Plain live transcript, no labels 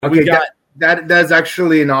Okay, that's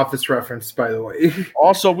actually an Office reference, by the way.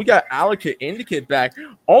 Also, we got Alaka Indicate back.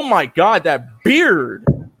 Oh my God, that beard!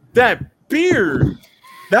 That beard!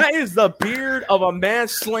 That is the beard of a man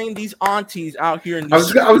slaying these aunties out here in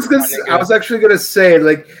these I was actually gonna say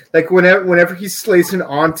like whenever he slays an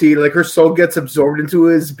auntie, like her soul gets absorbed into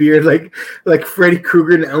his beard, like Freddy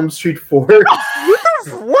Krueger in Elm Street 4.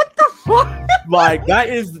 What the fuck? Like that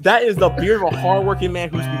is the beard of a hardworking man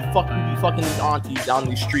who's be fucking these aunties down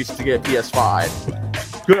these streets to get a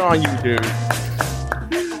PS5. Good on you, dude.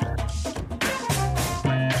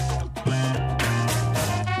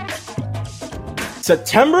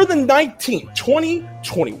 September the 19th,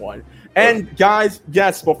 2021. And guys,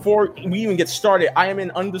 yes, before we even get started, I am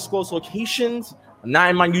in undisclosed locations. I'm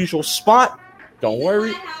not in my usual spot. Don't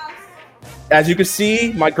worry. As you can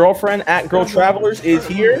see, my girlfriend at Girl Travelers is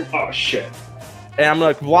here. Oh shit. And I'm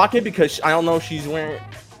gonna block it because I don't know if she's wearing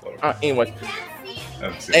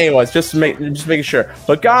anyways, just making sure.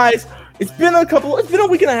 But guys, it's been a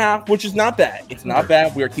week and a half, which is not bad. It's not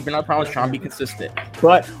bad. We are keeping our promise, trying to be consistent.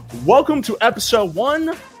 But welcome to episode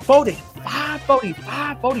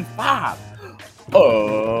 145.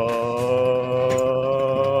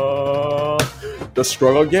 The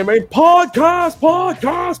Struggle Gaming Podcast.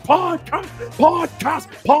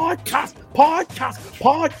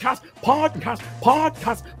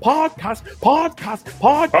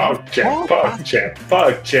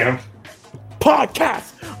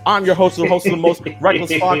 I'm your host of the most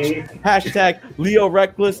reckless fox. Hashtag Leo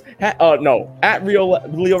Reckless. At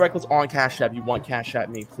Leo Reckless on Cash App. You want Cash App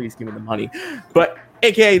me? Please give me the money. But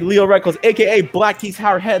aka Leo Reckless, aka Black Keys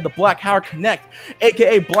Howard Head, the Black Howard Connect,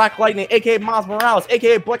 aka Black Lightning, aka Miles Morales,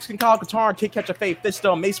 aka Blexkin Kyle Katarn, Kid Catcher Faye,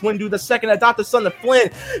 Fisto, Mace Windu the Second, Adopted Son of Flynn,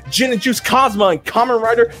 Gin and Juice Cosmo, and Kamen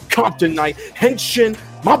Rider Compton Knight, Henshin,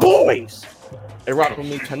 my boys. And rock with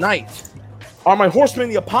me tonight are my horsemen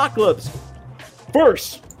of the apocalypse.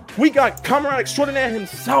 First, we got Kamen Rider Extraordinaire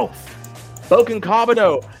himself, Boken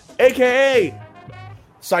Kabuto, aka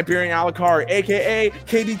Siberian Alucard, aka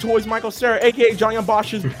KD Toys Michael Cera, aka Johnny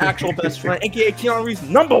Bosch's actual best friend, aka Keanu Reeves'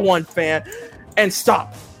 #1 fan. And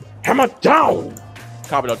stop. Hammer down.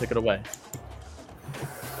 Kabuto, take it away.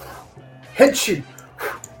 Henshin.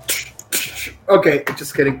 Okay,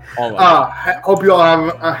 just kidding. Right. Hope you all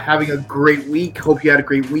are having a great week. Hope you had a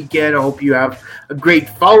great weekend. I hope you have a great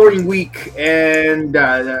following week and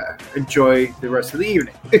enjoy the rest of the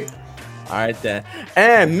evening. All right then,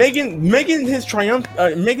 and making his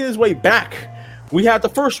way back, we have the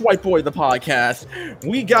first white boy of the podcast.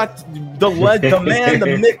 We got the man,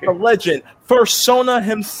 the myth, the legend, Fursona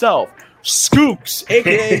himself, Scoops,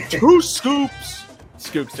 aka Two Scoops.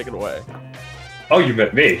 Scoops, take it away. Oh, you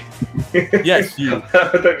meant me? Yes, you. I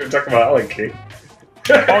thought you were talking about Alan King.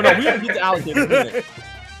 Oh no, we haven't get to Alan King in a minute.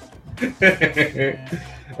 Hey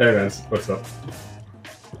man, what's up?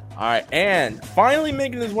 Alright, and finally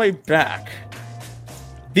making his way back,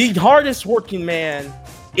 the hardest working man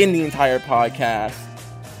in the entire podcast,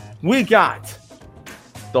 we got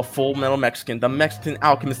the Full Metal Mexican, the Mexican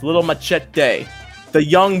alchemist, Little Machete, the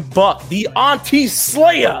young buck, the Auntie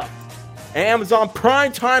Slayer, Amazon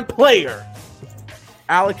primetime player,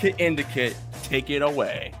 Alaka Indicate, take it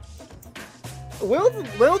away. When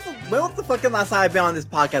was the fucking last time I've been on this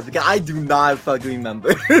podcast? Because I do not fucking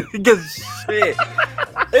remember. Because shit,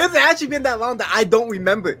 it's actually been that long that I don't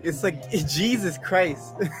remember. It's like Jesus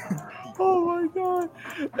Christ. Oh my god!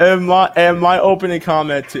 And my opening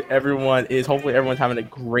comment to everyone is hopefully everyone's having a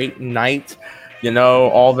great night. You know,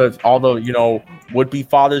 all the would-be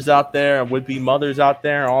fathers out there and would-be mothers out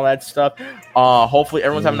there and all that stuff. Hopefully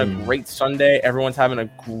everyone's having a great Sunday. Everyone's having a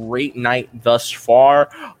great night thus far.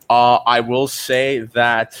 I will say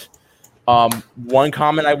that one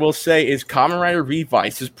comment I will say is Kamen Rider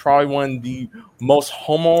Revice is probably one of the most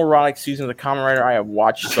homoerotic seasons of Kamen Rider I have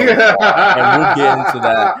watched so far, and we'll get into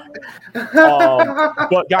that.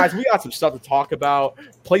 But guys, we got some stuff to talk about.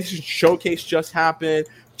 PlayStation Showcase just happened.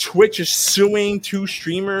 Twitch is suing 2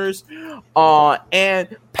 streamers,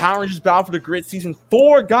 and Power Rangers Battle for the Grid Season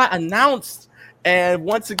 4 got announced. And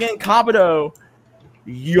once again, Kabuto,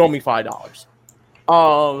 you owe me $5.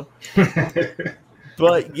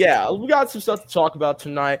 But yeah, we got some stuff to talk about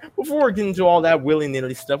tonight. Before we get into all that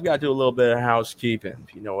willy-nilly stuff, we got to do a little bit of housekeeping,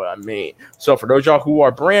 if you know what I mean. So for those of y'all who are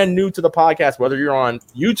brand new to the podcast, whether you're on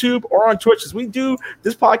YouTube or on Twitch, as we do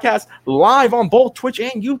this podcast live on both Twitch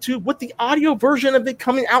and YouTube with the audio version of it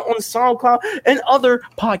coming out on SoundCloud and other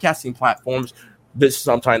podcasting platforms,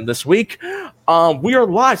 sometime this week. We are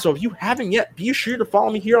live, so if you haven't yet, be sure to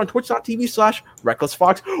follow me here on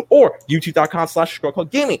twitch.tv/RecklessFox or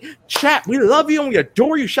youtube.com/ScrubClub Chat, we love you and we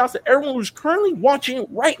adore you. Shouts to everyone who's currently watching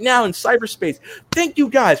right now in cyberspace. Thank you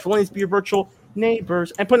guys for letting us be your virtual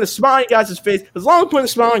neighbors and putting a smile on you guys' face. As long as putting a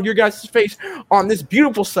smile on your guys' face on this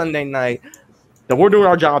beautiful Sunday night, then we're doing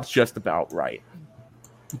our jobs just about right.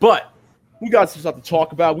 But we got some stuff to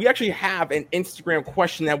talk about. We actually have an Instagram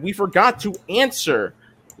question that we forgot to answer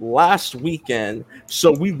last weekend,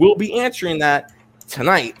 so we will be answering that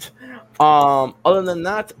tonight. Other than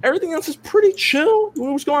that, everything else is pretty chill.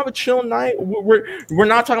 We're just gonna have a chill night. We're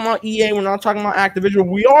not talking about EA. We're not talking about Activision.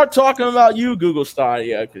 We are talking about you, Google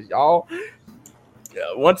Stadia, because y'all,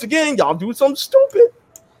 once again, y'all doing something stupid.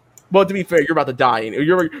 But to be fair, you're about to die.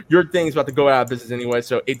 Your thing's about to go out of business anyway,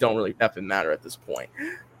 so it don't really effing matter at this point.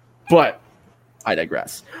 But I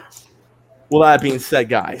digress. Well, that being said,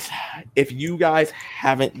 guys, if you guys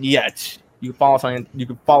haven't yet, you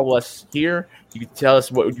can follow us here. You can tell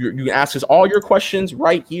us you can ask us all your questions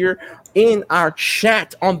right here in our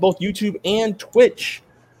chat on both YouTube and Twitch.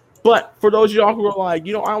 But for those of y'all who are like,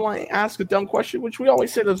 I want to ask a dumb question, which we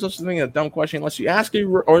always say there's such a thing as a dumb question, unless you ask it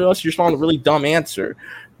or unless you respond with a really dumb answer,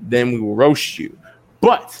 then we will roast you.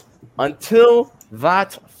 But until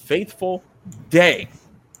that fateful day,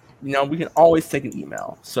 we can always take an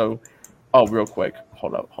email. So, real quick,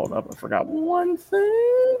 hold up, I forgot one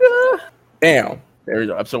thing. Bam, there we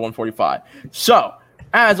go, episode 145. So,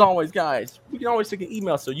 as always, guys, we can always take an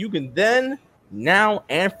email. So you can then, now,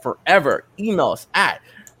 and forever email us at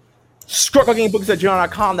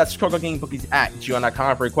ScrubClubGamingBookies@gmail.com. That's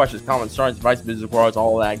ScrubClubGamingBookies@gmail.com for your questions, comments, concerns, advice, business reports,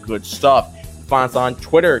 all that good stuff. Find us on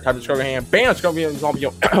Twitter, type in ScrubClub, bam, ScrubClub is on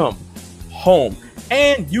your home.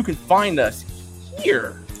 And you can find us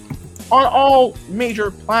here on all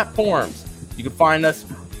major platforms. You can find us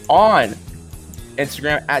on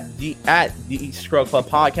Instagram at the ScrubClub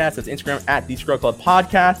Podcast. That's Instagram at the ScrubClub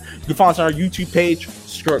Podcast. You can find us on our YouTube page,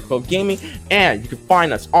 ScrubClub Gaming, and you can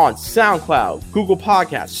find us on SoundCloud, Google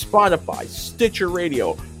Podcasts, Spotify, Stitcher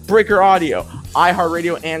Radio, Breaker Audio,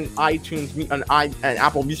 iHeartRadio, and iTunes and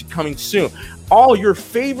Apple Music coming soon. All your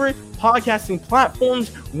favorite podcasting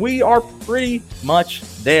platforms, we are pretty much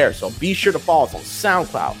there. So be sure to follow us on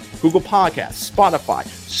SoundCloud, Google Podcasts, Spotify,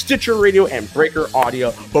 Stitcher Radio, and Breaker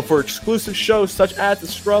Audio. But for exclusive shows such as the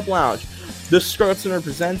Scrub Lounge, the Scrub Center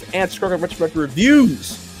Presents, and Scrub Retrospective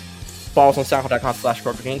Reviews, follow us on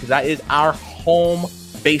SoundCloud.com/ScrubClub, because that is our home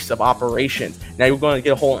base of operations. Now you're going to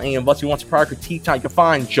get a hold of any of us who wants a prior critique time. You can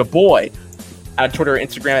find Jaboy at Twitter and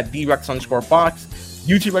Instagram at TheRex_Fox.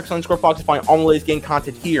 YouTube Rex_Fox to find all the latest game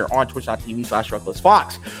content here on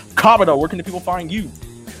twitch.tv/RecklessFox. Kabuto, where can the people find you?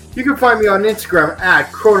 You can find me on Instagram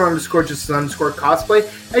at Chrono_just_cosplay.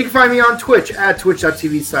 And you can find me on Twitch at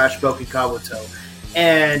twitch.tv/BelkyKabuto.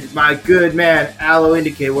 And my good man, Aloe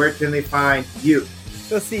Indicate, where can they find you?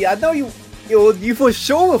 Let's see, I know you for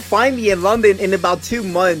sure will find me in London in about 2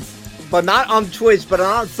 months, but not on Twitch, but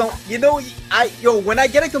on some, when I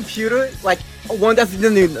get a computer, like one that's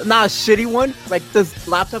not a shitty one, like this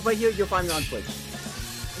laptop right here, you'll find me on Twitch.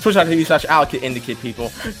 Twitch.tv/AllKidIndicate,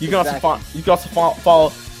 people. You can also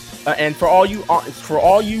follow. And for all you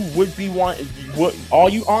all you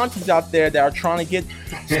aunties out there that are trying to get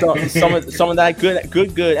some of that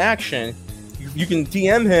good action, you can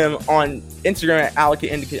DM him on Instagram at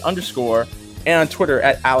AllKidIndicate_ and on Twitter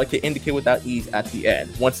at AllKidIndicate without E's at the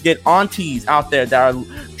end. Once again, aunties out there that are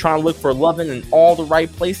trying to look for loving in all the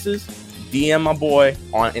right places, DM my boy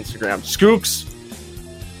on Instagram. Skooks.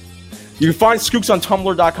 You can find Skooks on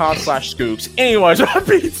Tumblr.com/Skooks. Anyways, that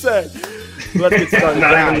being said, let's get started.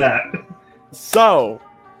 Not even that. So,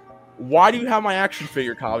 why do you have my action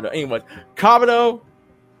figure, Kabuto? Anyways, Kabuto,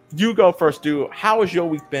 you go first, dude. How has your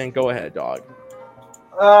week been? Go ahead, dog.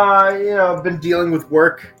 I've been dealing with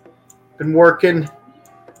work. Been working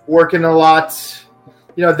a lot.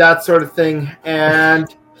 That sort of thing.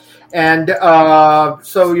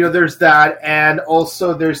 So there's that, and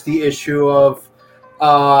also there's the issue of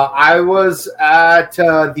I was at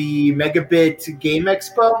the Megabit Game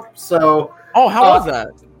Expo. So how was that?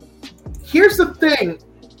 Here's the thing.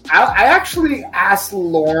 I actually asked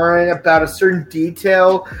Lauren about a certain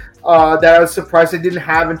detail that I was surprised I didn't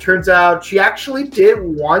have, and turns out she actually did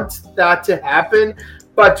want that to happen,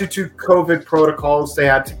 but due to COVID protocols, they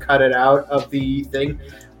had to cut it out of the thing.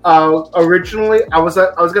 Originally, I was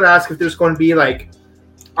going to ask if there's going to be like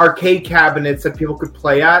arcade cabinets that people could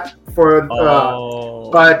play at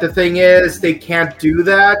but the thing is, they can't do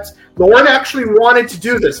that. Lauren actually wanted to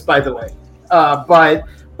do this, by the way,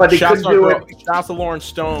 but but they couldn't do it. Shout out to Lauren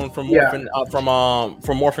Stone from Yeah. from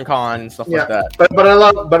MorphinCon and stuff like that. But I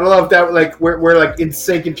love that like we're like in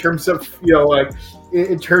sync in terms of like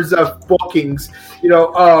in terms of bookings,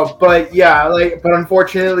 but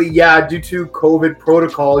unfortunately, due to COVID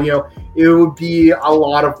protocol, it would be a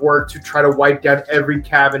lot of work to try to wipe down every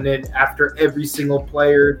cabinet after every single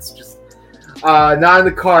player. It's just not in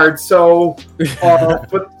the cards. So,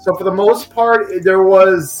 for the most part, there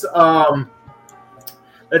was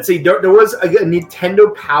let's see, there was a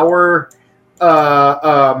Nintendo Power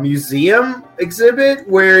museum exhibit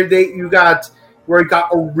where it got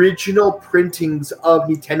original printings of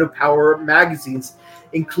Nintendo Power magazines,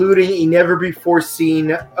 including a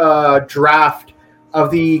never-before-seen draft of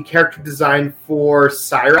the character design for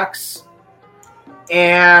Cyrax.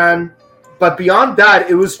 But beyond that,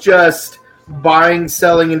 it was just buying,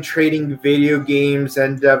 selling, and trading video games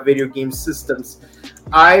and video game systems.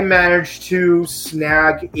 I managed to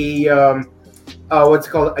snag a what's it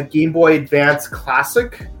called, a Game Boy Advance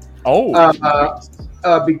Classic.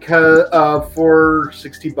 Because for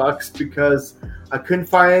 $60, because I couldn't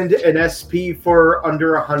find an SP for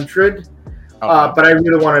under $100. But I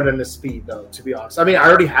really wanted an SP though, to be honest. I mean, I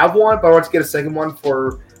already have one, but I want to get a second one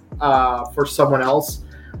for someone else.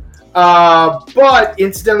 But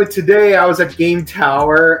incidentally, today I was at Game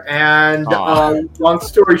Tower, and long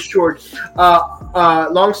story short,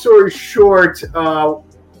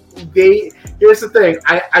 here's the thing.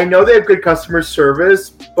 I know they have good customer service,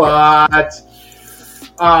 but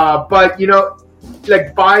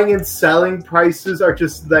like buying and selling prices are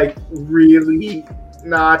just like really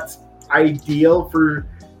not ideal for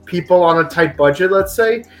people on a tight budget, let's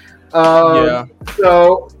say.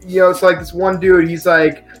 So it's like this one dude, he's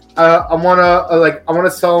like, I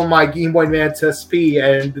wanna sell my Game Boy Advance SP,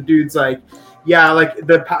 and the dude's like, yeah, like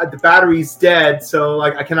the battery's dead, so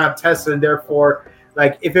like I cannot test it, and therefore,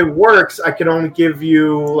 like if it works, I can only give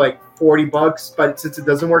you like $40, but since it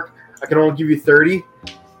doesn't work, I can only give you $30.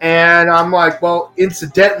 And I'm like, well,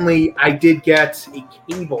 incidentally, I did get a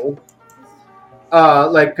cable,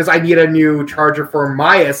 because I need a new charger for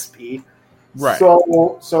my SP. Right.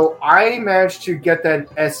 So I managed to get that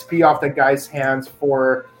SP off the guy's hands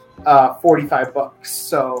for $45.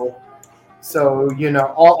 So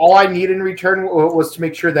all I needed in return was to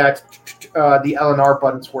make sure that the L&R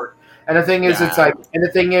buttons work. And the thing is,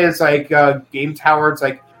 Game Tower, it's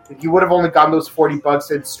like you would have only gotten those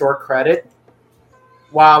 $40 in store credit.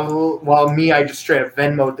 While me, I just straight up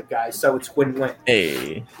Venmo'd the guy, so it's win-win.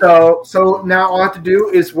 Hey. So now all I have to do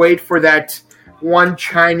is wait for that one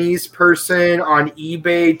Chinese person on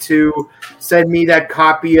eBay to send me that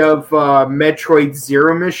copy of Metroid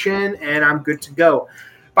Zero Mission, and I'm good to go.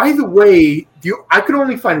 By the way, I could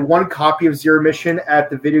only find one copy of Zero Mission at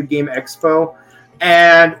the Video Game Expo,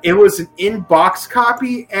 and it was an in-box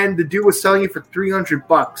copy, and the dude was selling it for $300.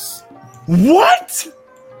 What?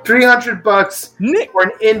 $300 for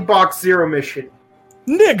an in-box Zero Mission.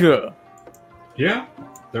 Nigga. Yeah,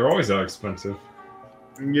 they're always that expensive.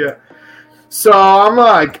 Yeah. So I'm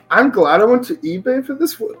like, I'm glad I went to eBay for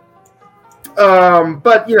this one.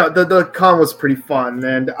 But the con was pretty fun,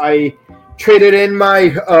 and I traded in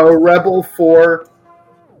my Rebel for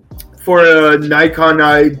a Nikon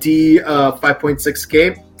ID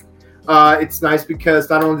 5.6K. It's nice because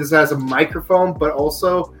not only does it has a microphone, but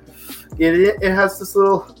also it has this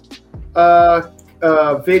little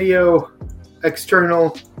video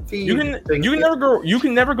external feed. You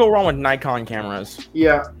can never go wrong with Nikon cameras.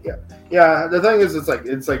 Yeah. The thing is,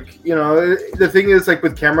 the thing is, like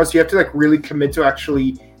with cameras, you have to like really commit to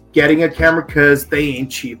actually getting a camera because they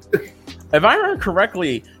ain't cheap. If I remember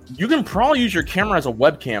correctly, you can probably use your camera as a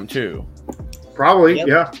webcam too. Probably,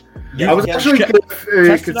 Yep. I was actually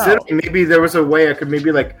considering maybe there was a way I could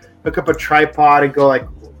maybe like hook up a tripod and go like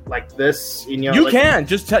this. You can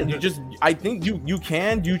I think you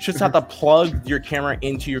can. You just have to plug your camera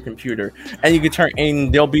into your computer, and you can turn.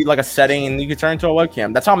 And there'll be like a setting, and you can turn into a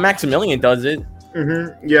webcam. That's how Maximilian does it.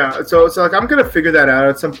 Mm-hmm. Yeah. So like I'm gonna figure that out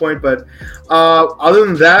at some point. But other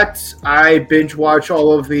than that, I binge watch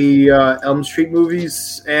all of the Elm Street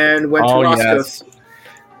movies and went to Roscoe's. Yes.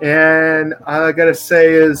 And all I gotta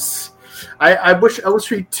say is, I wish Elm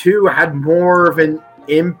Street 2 had more of an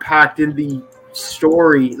impact in the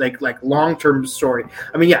story, like long-term story.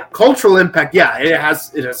 I mean, yeah, cultural impact. Yeah, it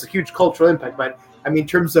has a huge cultural impact. But I mean, in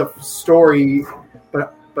terms of story,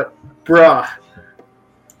 but bruh,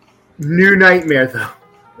 New Nightmare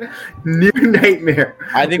though. New Nightmare.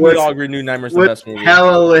 I think we all agree New Nightmare's the best movie.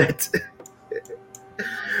 Hella lit.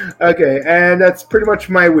 Okay, and that's pretty much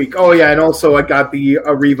my week. Oh yeah, and also I got the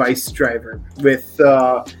Revice driver with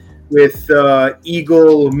with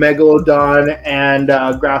Eagle, Megalodon, and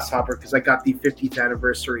Grasshopper because I got the 50th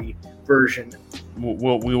anniversary version. We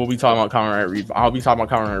will be talking about Kamen Rider Revice. I'll be talking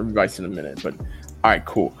about Kamen Rider Revice in a minute, but all right,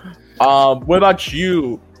 cool. What about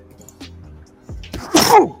you?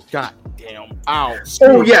 Oh, God damn! Ow!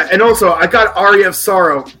 Oh yeah, and also I got Aria of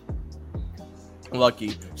Sorrow.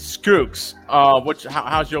 Lucky Skooks.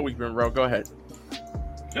 How's your week been, bro? Go ahead.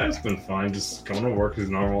 Yeah, it's been fine. Just going to work as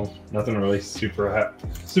normal. Nothing really super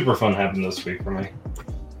fun happened this week for me.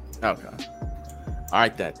 Okay. All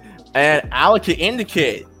right then. And allocate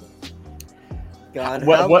indicate. God,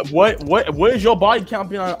 what is your body count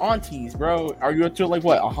being on aunties, bro? Are you up to like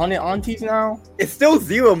what 100 aunties now? It's still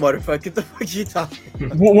 0, motherfucker. What the fuck are you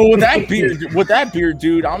talking? Well, with that beard,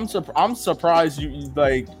 dude, I'm surprised you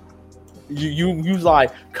like. You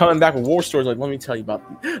like coming back with war stories. Like, let me tell you about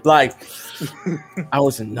like I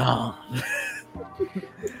was in Nam.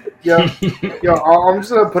 Yo, I'm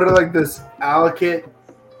just gonna put it like this: Allocate.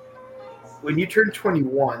 When you turn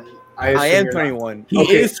 21, I am 21. He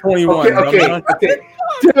is 21. Okay.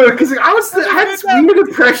 Dude, because I had this weird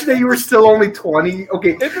impression that you were still only 20.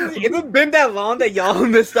 Okay, It's been that long that y'all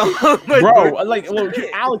missed out. Bro, like, look,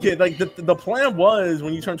 Allocate, like, the plan was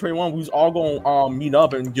when you turn 21, we was all going meet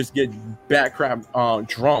up and just get bat crap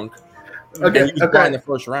drunk. Okay, and you was in the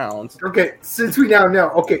first round. Okay, since we now know.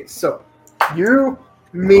 Okay, so you,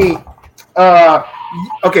 me,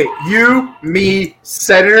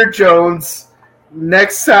 Senator Jones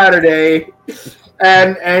next Saturday,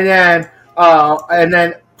 and then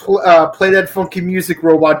play that funky music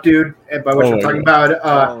robot dude, and by which I'm talking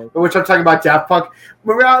about Daft Punk.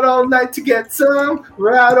 We're out all night to get some.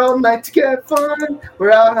 We're out all night to get fun.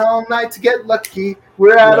 We're out all night to get lucky.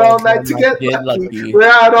 We're out all night to get lucky. We're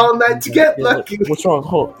out all night to get lucky. What's wrong?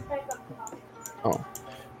 Hold. Oh.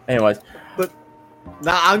 Anyways.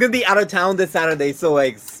 Nah, I'm gonna be out of town this Saturday, so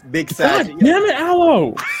like big sad. God damn it,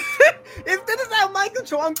 Aloe! If this is out of my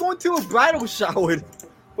control, I'm going to a bridal shower.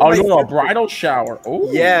 Oh, you're going to a bridal shower?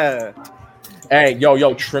 Oh yeah. Hey,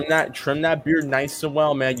 yo, trim that beard nice and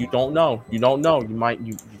well, man. You don't know. You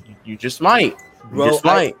just might.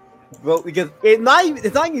 Bro, because it's not even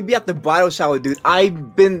gonna be at the bridal shower, dude.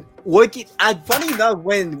 I've been working. Funny enough,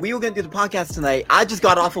 when we were gonna do the podcast tonight, I just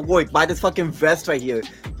got off of work by this fucking vest right here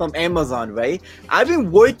from Amazon, right? I've been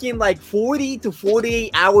working like 40 to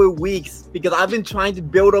 48 hour weeks because I've been trying to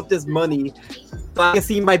build up this money so I can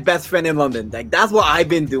see my best friend in London. Like that's what I've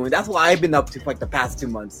been doing. That's what I've been up to for like the past 2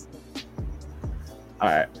 months. All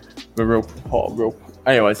right, but real.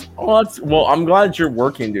 Anyways, well, I'm glad you're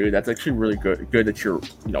working, dude. That's actually really good that you're,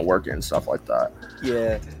 working and stuff like that.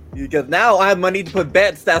 Yeah, because now I have money to put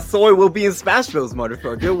bets that Sora will be in Smash Bros,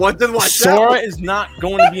 motherfucker. Watch Sora is not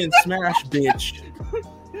going to be in Smash, bitch.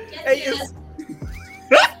 Hey,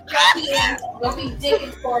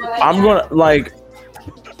 I'm gonna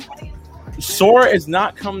Sora is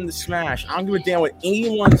not coming to Smash. I don't give a damn what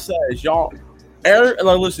anyone says, y'all.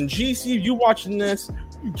 Listen, GC, you watching this?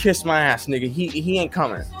 You kiss my ass, nigga. He ain't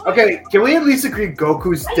coming. Okay, can we at least agree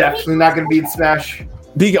Goku's definitely not going to be in Smash?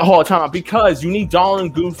 Hold on, because you need Donald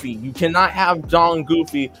and Goofy. You cannot have Donald and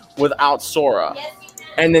Goofy without Sora.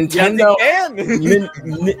 And Nintendo,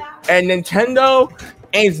 and Nintendo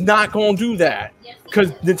is not going to do that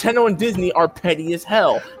because Nintendo and Disney are petty as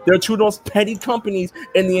hell. They're two of the most petty companies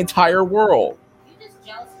in the entire world. You're just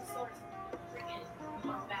jealous of Sora's freaking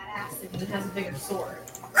badass and he has a bigger sword.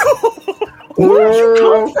 Where did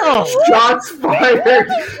you come from? Shots fired!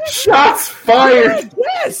 Shots fired!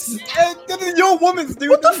 Yes! This is your woman's, dude.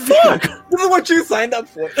 What the fuck? This is what you signed up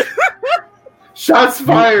for. Shots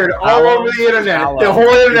fired all over the internet. The whole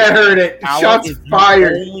internet heard it. Shots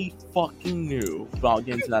fired. Only fucking knew. But I'll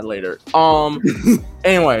get into that later.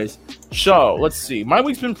 Anyways, so let's see. My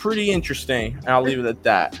week's been pretty interesting, and I'll leave it at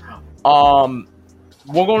that.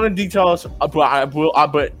 We'll go into details, but I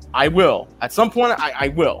will. At some point, I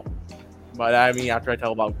will. But I mean, after I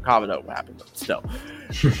tell about Kabuto, what happened, but still.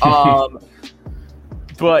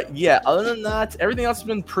 But yeah, other than that, everything else has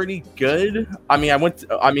been pretty good. I mean,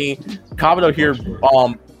 Kabuto here,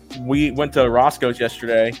 we went to Roscoe's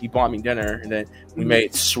yesterday. He bought me dinner, and then we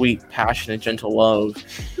made sweet, passionate, gentle love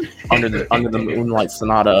under the Moonlight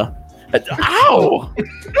Sonata. Ow!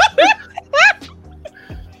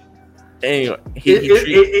 Anyway,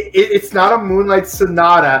 it's not a Moonlight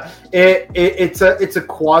Sonata. It's a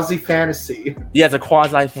quasi fantasy. Yeah, it's a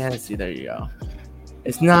quasi fantasy. There you go.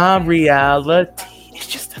 It's not reality. It's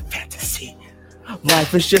just a fantasy.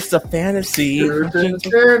 Life is just a fantasy.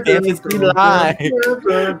 Fantasy lie.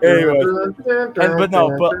 Anyway,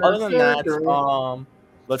 but other than that,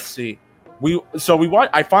 let's see.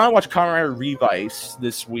 I finally watched Kamen Rider Revice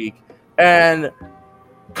this week, and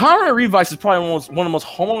Kamen Rider Revice is probably one of the most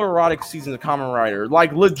homoerotic seasons of Kamen Rider.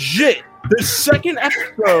 Like, legit, the second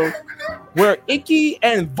episode where Icky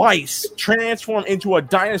and Vice transform into a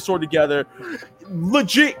dinosaur together,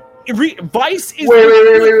 legit, Vice is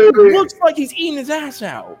Wait. looks like he's eating his ass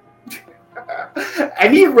out.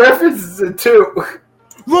 And he references it too.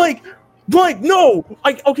 Like, no,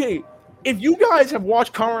 like, okay. If you guys have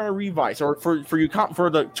watched Kamen Rider Revice, or for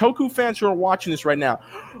the Toku fans who are watching this right now,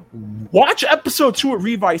 watch episode 2 of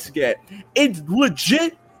Revice again. It's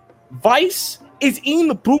legit. Vice is eating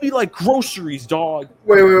the booty like groceries, dog.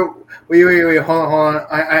 Wait. Hold on.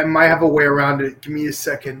 I might have a way around it. Give me a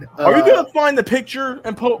second. Are you gonna find the picture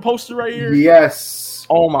and post it right here? Yes.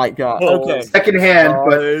 Oh my god. Okay. Second hand,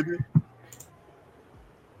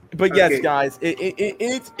 But yes, okay. guys,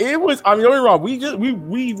 it was. I mean, don't get me wrong.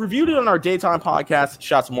 We reviewed it on our daytime podcast,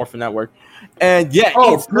 Shots of Morphin Network, and yeah,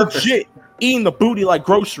 it's perfect. legit eating the booty like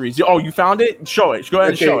groceries. Oh, you found it? Show it. Go ahead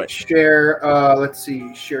and show it. Share. Let's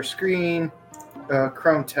see. Share screen.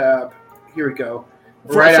 Chrome tab. Here we go.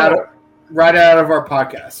 Right out of our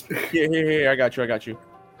podcast. Here. I got you.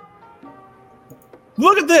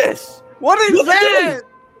 Look at this. What is that?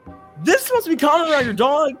 This supposed to be Kamen Rider,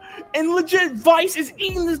 dog, and legit Vice is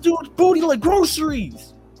eating this dude's booty like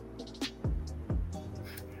groceries.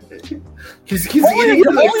 He's eating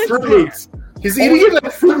it like Fruit Loops. He's eating it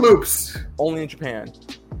like Fruit Loops. Only in Japan.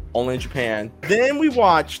 Then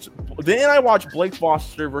I watched Blake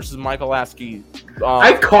Foster versus Michael Lasky.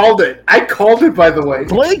 I called it, by the way.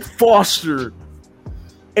 Blake Foster,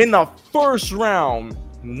 in the first round,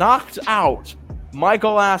 knocked out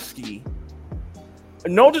Michael Lasky.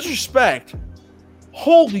 No disrespect.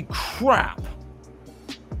 Holy crap.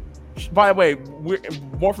 By the way,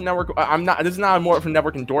 Morphin Network, this is not a Morphin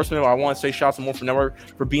Network endorsement. I want to say shouts to Morphin Network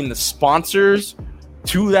for being the sponsors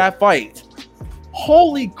to that fight.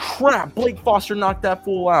 Holy crap, Blake Foster knocked that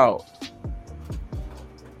fool out.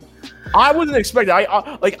 I wasn't expecting.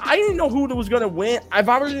 I didn't know who was going to win. If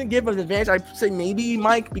I were going to give an advantage, I'd say maybe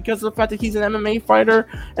Mike because of the fact that he's an MMA fighter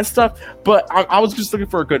and stuff. But I was just looking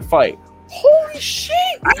for a good fight. Holy shit!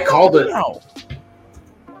 I called it.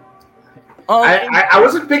 I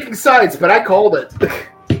wasn't picking sides, but I called it.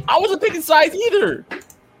 I wasn't picking sides either.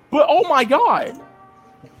 But oh my god.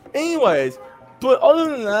 Anyways, but other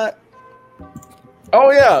than that,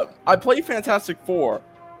 oh yeah, I played Fantastic Four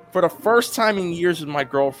for the first time in years with my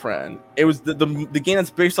girlfriend. It was the game that's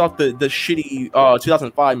based off the shitty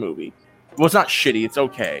 2005 movie. Well, it's not shitty. It's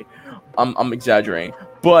okay. I'm exaggerating,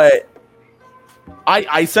 but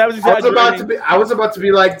I said I was exaggerating. I was about to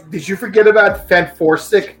be like, did you forget about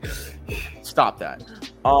Fantastic? Stop that.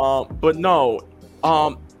 But no.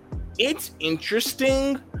 It's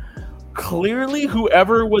interesting. Clearly,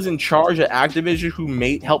 whoever was in charge at Activision who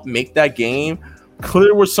helped make that game,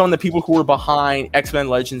 clearly were some of the people who were behind X-Men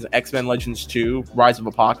Legends, X-Men Legends 2, Rise of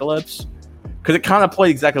Apocalypse. Because it kind of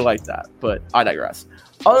played exactly like that. But I digress.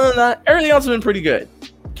 Other than that, everything else has been pretty good.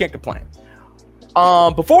 Can't complain.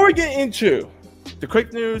 Before we get into the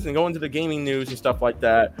quick news and go into the gaming news and stuff like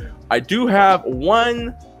that, I do have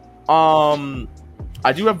one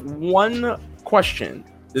question.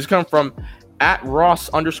 This comes from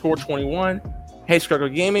 @Ross_21. Hey,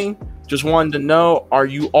 ScrubClub Gaming. Just wanted to know, are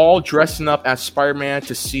you all dressing up as Spider-Man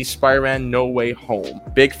to see Spider-Man No Way Home?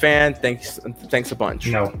 Big fan. Thanks a bunch.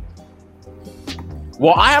 No.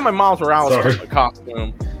 Well, I have my Miles Morales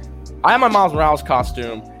costume. I have my Miles Morales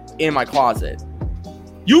costume in my closet.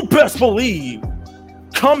 You best believe,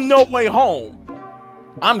 come No Way Home,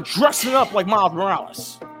 I'm dressing up like Miles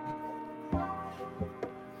Morales.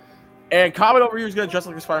 And Cobbett over here is going to dress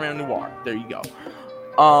like a Spider-Man Noir. There you go.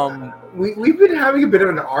 We've been having a bit of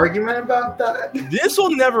an argument about that. This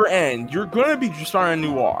will never end. You're going to be Spider-Man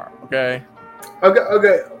Noir, okay?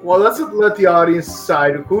 Okay. Well, let's let the audience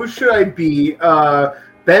decide. Who should I be?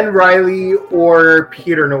 Ben Reilly or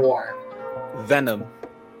Peter Noir? Venom.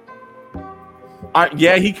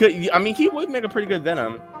 Yeah, he could. I mean, he would make a pretty good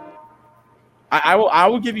Venom. I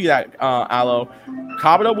will give you that, Aloe.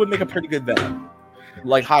 Kabuto would make a pretty good Venom.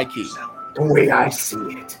 Like, high key. The way I see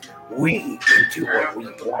it, we can do what we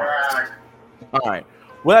want. All right.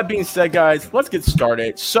 With that being said, guys, let's get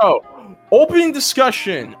started. So, opening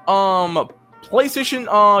discussion.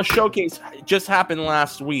 PlayStation Showcase just happened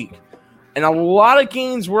last week. And a lot of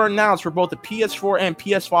games were announced for both the PS4 and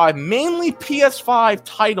PS5. Mainly PS5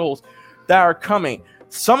 titles that are coming.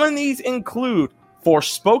 Some of these include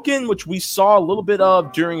Forspoken, which we saw a little bit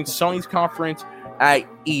of during Sony's conference at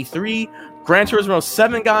E3. Gran Turismo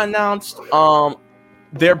 7 got announced.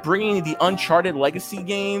 They're bringing the Uncharted Legacy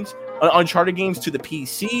games, Uncharted games to the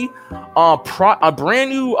PC. A brand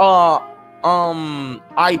new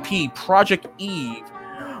IP, Project Eve.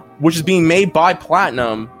 which is being made by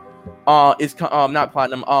Platinum, is not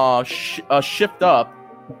Platinum, Shift Up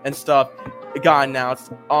and stuff. It got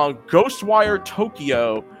announced. Ghostwire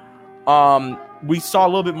Tokyo, we saw a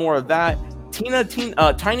little bit more of that.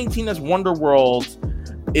 Tiny Tina's Wonder World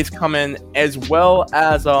is coming, as well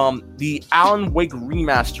as the Alan Wake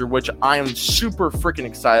remaster, which I am super freaking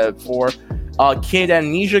excited for. Kid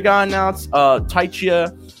Amnesia got announced,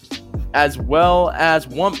 Taichia, as well as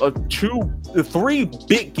three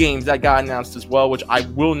big games that got announced as well, which I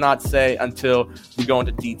will not say until we go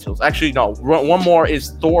into details. Actually, no, one more is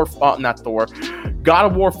God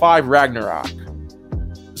of War 5 Ragnarok.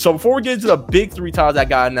 So before we get into the big three titles that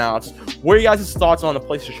got announced, what are you guys' thoughts on the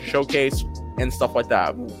PlayStation Showcase and stuff like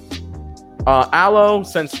that? Aloe,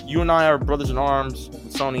 since you and I are brothers in arms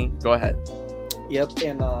with Sony, go ahead. Yep,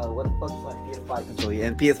 and what the fuck is my PS5 controller?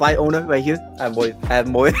 And PS5 owner right here. I have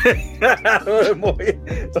more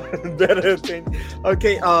better thing.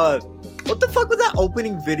 Okay, what the fuck was that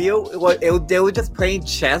opening video? They were just playing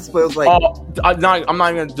chess, but it was like... I'm not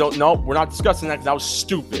even gonna... No, we're not discussing that because that was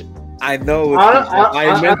stupid. I know.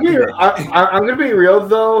 I'm gonna be real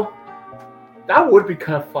though. That would be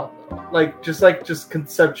kind of fun though. Like just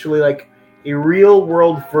conceptually, like a real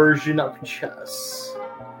world version of chess.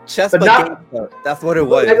 Chess, but not, that's what it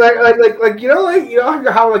was. Like you know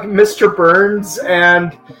how like Mr. Burns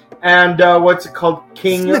and what's it called,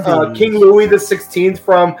 King Louis the 16th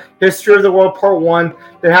from History of the World Part 1.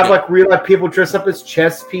 They have like real life people dressed up as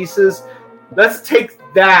chess pieces. Let's take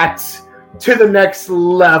that to the next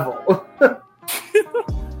level.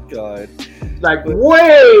 God. Like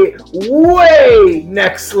way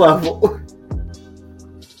next level.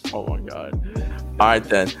 Oh my god. Alright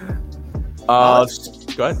then. Go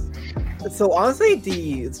ahead. So honestly,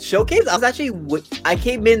 the showcase, I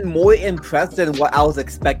came in more impressed than what I was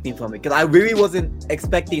expecting from it, because I really wasn't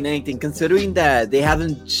expecting anything, considering that they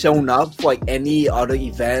haven't shown up for like any other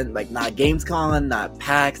event, like not Gamescom, not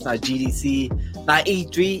PAX, not GDC, not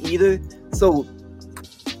E3 either. So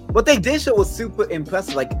what they did show was super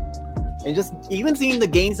impressive, like, and just even seeing the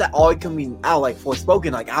games that are coming out, like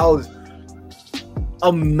Forspoken, like I was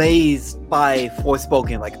amazed by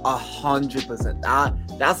Forspoken, like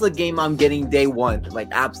 100%. That's the game I'm getting day one, like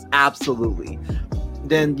absolutely.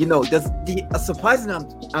 Then there's the surprising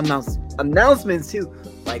announcements too,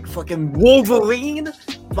 like fucking Wolverine.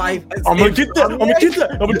 I'm gonna get that.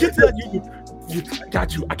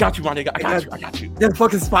 I got you, my nigga. I got you. Then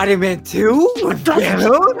fucking Spider-Man 2.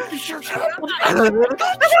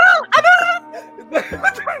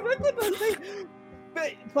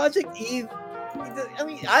 Project Eve. I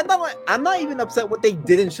mean, I'm not even upset what they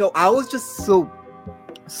didn't show. I was just so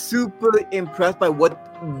super impressed by what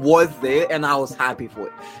was there, and I was happy for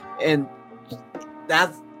it. And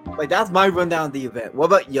that's my rundown of the event. What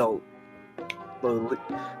about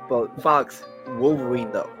but Fox,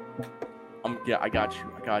 Wolverine though? Yeah, I got you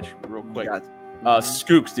real quick.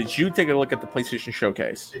 Scoops, did you take a look at the PlayStation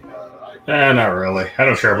Showcase? Not really. I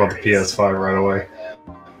don't care about the PS5 right away.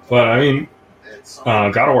 But I mean,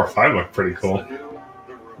 God of War 5 looked pretty cool.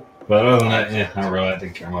 But other than that, not really. I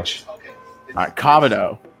didn't care much. Alright,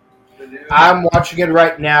 Kabuto. I'm watching it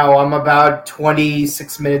right now. I'm about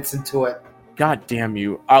 26 minutes into it. God damn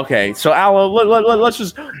you. Okay, so Aloe, let's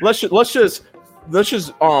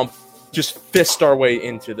just fist our way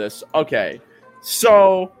into this. Okay,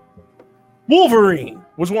 so Wolverine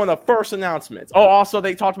was one of the first announcements. Oh, also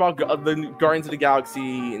they talked about the Guardians of the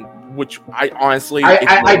Galaxy, which I honestly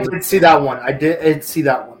I did see that one. I did see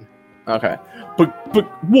that one. Okay,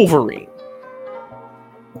 but Wolverine.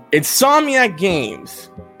 Insomniac Games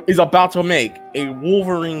is about to make a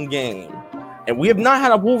Wolverine game, and we have not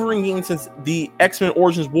had a Wolverine game since the X-Men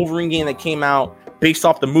Origins Wolverine game that came out based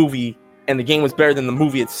off the movie, and the game was better than the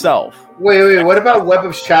movie itself. Wait, what about Web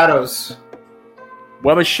of Shadows?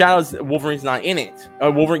 Web of Shadows, Wolverine's not in it.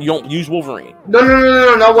 Wolverine, you don't use Wolverine. No,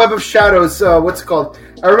 not Web of Shadows. What's it called?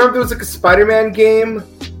 I remember there was like a Spider-Man game.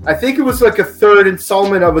 I think it was like a third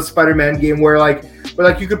installment of a Spider-Man game where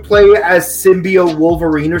you could play as symbiote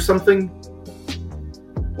Wolverine or something.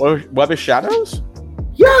 Web of Shadows?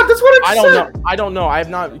 Yeah, that's what I said. I don't know. I have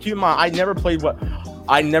not. Keep in mind, I never played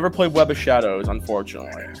Web of Shadows,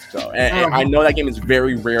 unfortunately. So, and I know that game is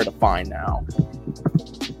very rare to find now.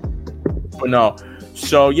 But no.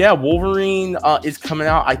 So yeah, Wolverine is coming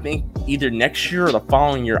out, I think, either next year or the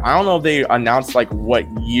following year. I don't know if they announced like what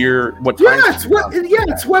year, what time.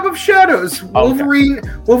 It's Web of Shadows. Wolverine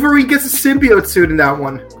gets a symbiote suit in that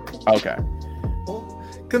one. Okay.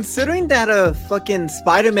 Considering that fucking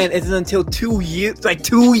Spider-Man isn't until 2 years, like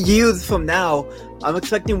 2 years from now, I'm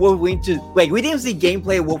expecting Wolverine to like. We didn't see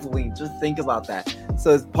gameplay of Wolverine. Just think about that.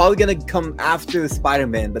 So it's probably gonna come after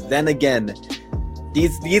Spider-Man. But then again,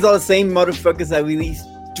 these are the same motherfuckers that released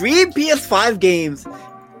 3 PS5 games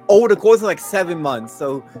over the course of like 7 months.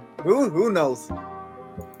 So who knows?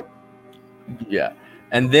 Yeah,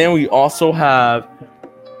 and then we also have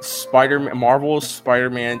Marvel's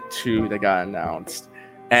Spider-Man 2 that got announced.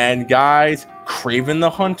 And guys, Kraven the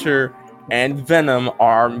Hunter and Venom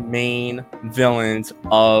are main villains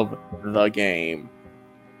of the game.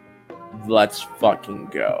 Let's fucking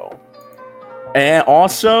go. And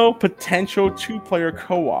also potential 2-player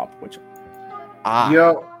co-op, which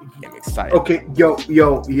I'm excited. Okay, yo.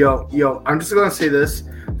 I'm just gonna say this.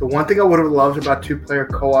 The one thing I would have loved about 2-player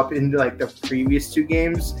co-op in like the previous 2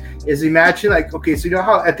 games is imagine like, okay, so you know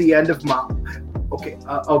how at the end of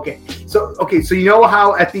so you know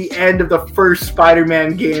how at the end of the first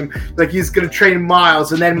Spider-Man game, like he's gonna train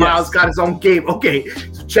Miles, and then Miles got his own game. Okay,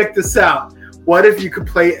 so check this out. What if you could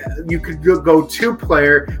go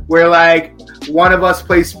 2-player where like one of us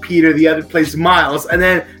plays Peter, the other plays Miles, and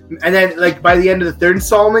then like by the end of the 3rd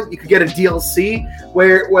installment, you could get a DLC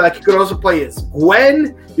where like you could also play as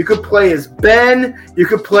Gwen, you could play as Ben, you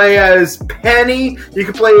could play as Penny, you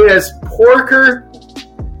could play as Porker,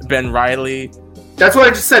 Ben Riley. That's what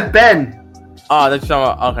I just said, Ben. Oh, that's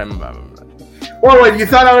not okay. Wait, you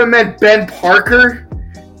thought I would have meant Ben Parker?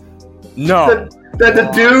 No. That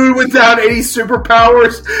the dude without any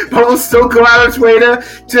superpowers but will still go out of his way to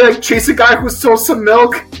like chase a guy who stole some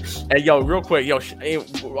milk. Hey, yo, real quick,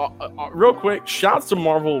 shouts to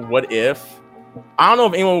Marvel What If. I don't know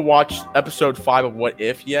if anyone watched episode 5 of What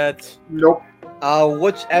If yet. Nope.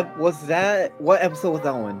 Which was that? What episode was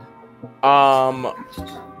that one?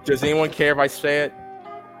 Does anyone care if I say it?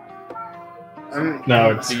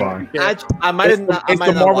 No, it's fine. I might have not.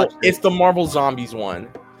 It's the Marvel Zombies one.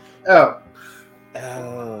 Oh,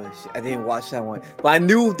 I didn't watch that one, but I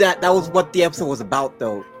knew that was what the episode was about,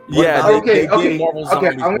 though. Okay. I'm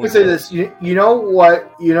gonna say this. You know what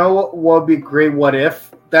would be a great what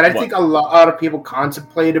if that I think a lot of people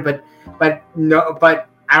contemplated, but I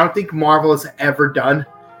don't think Marvel has ever done.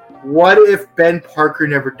 What if Ben Parker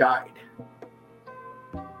never died?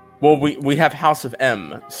 Well, we have House of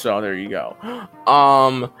M, so there you go.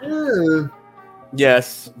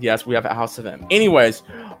 Yes, we have a House of M. Anyways,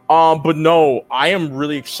 but no, I am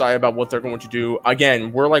really excited about what they're going to do.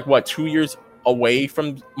 Again, we're like 2 years away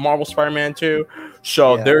from Marvel Spider-Man 2,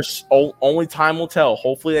 so there's only time will tell.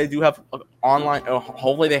 Hopefully, they do have online.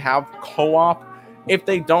 Hopefully, they have co-op. If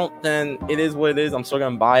they don't, then it is what it is. I'm still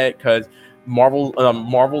gonna buy it because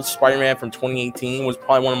Marvel Spider-Man from 2018 was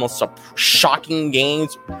probably one of the most shocking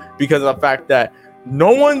games because of the fact that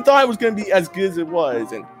no one thought it was gonna be as good as it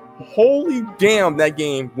was, and holy damn, that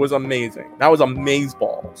game was amazing. That was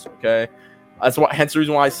amazeballs. Okay, hence the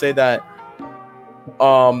reason why I say that.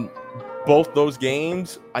 Both those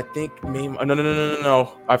games, I think, maybe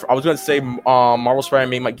no. I was going to say Marvel Spider-Man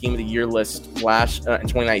made my Game of the Year list in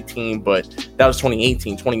 2019, but that was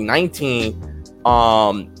 2018. 2019,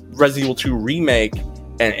 Resident Evil 2 Remake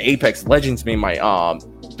and Apex Legends made my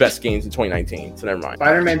best games in 2019. So never mind.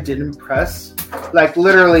 Spider-Man did impress. Like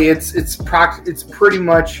literally, it's pretty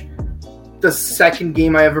much the second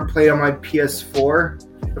game I ever played on my PS4.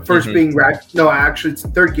 The first being actually it's the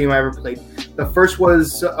third game I ever played. The first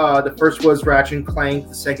was Ratchet and Clank.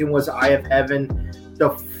 The second was Eye of Heaven.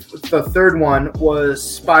 The third one was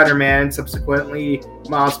Spider-Man. Subsequently,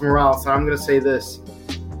 Miles Morales. And I'm gonna say this: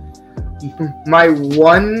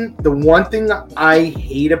 the one thing I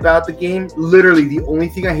hate about the game, literally the only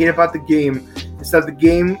thing I hate about the game, is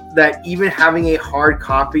that even having a hard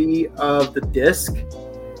copy of the disc,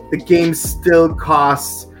 the game still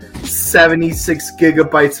costs 76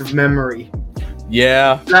 gigabytes of memory.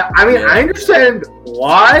 Yeah. I understand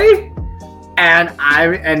why, and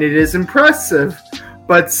it is impressive,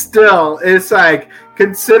 but still, it's like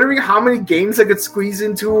considering how many games I could squeeze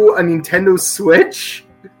into a Nintendo Switch.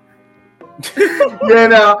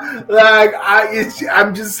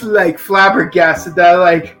 I'm just like flabbergasted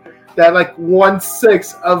that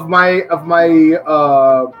 1/6 of my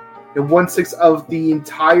 1/6 of the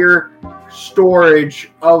entire storage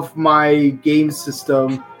of my game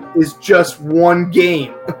system is just one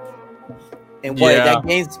game. And that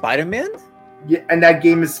game's Spider-Man? Yeah, and that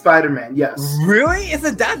game is Spider-Man, yes. Really? Is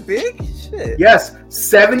it that big? Shit. Yes,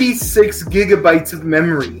 76 gigabytes of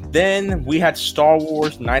memory. Then we had Star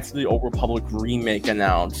Wars Knights of the Old Republic remake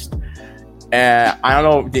announced. I don't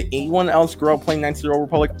know, did anyone else grow up playing Knights of the Old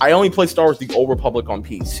Republic? I only played Star Wars The Old Republic on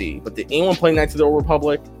PC, but did anyone play Knights of the Old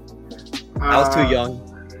Republic? I was too young.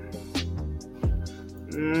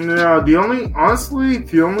 No, the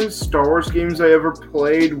only Star Wars games I ever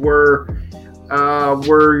played were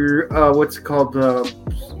what's it called,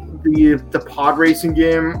 the pod racing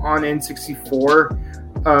game on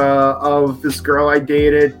N64 of this girl I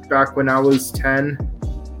dated back when I was 10.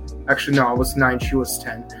 Actually, no, I was 9. She was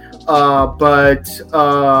 10.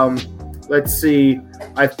 Let's see.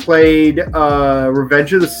 I've played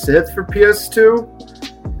Revenge of the Sith for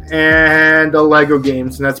PS2 and the Lego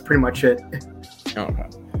games, and that's pretty much it. Okay.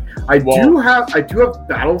 I do have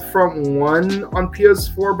Battlefront 1 on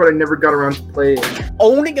PS4, but I never got around to play it.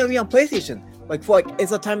 Only gonna be on PlayStation.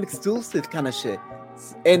 It's a time exclusive kind of shit.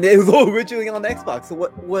 And it was originally on Xbox. So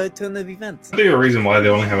what a ton of events. I think the reason why they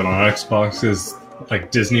only have it on Xbox is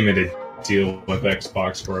like Disney made a deal with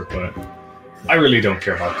Xbox for it, but I really don't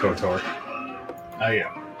care about KOTOR.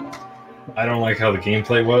 I don't like how the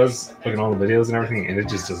gameplay was, looking at all the videos and everything, and it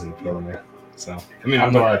just doesn't appeal to me. So, I mean, I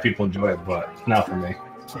know a lot of people enjoy it, but not for me.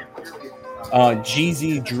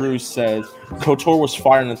 GZ Drew says KOTOR was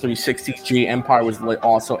fired in the 360. G Empire was lit.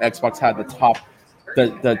 Also, Xbox had the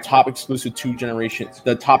top exclusive 2 generations.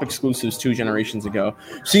 The top exclusives 2 generations ago.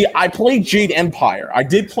 See, I played Jade Empire. I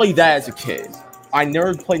did play that as a kid. I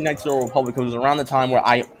never played Knights of the Old Republic. It was around the time where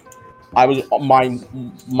my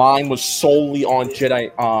mind was solely on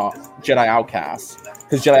Jedi Outcast,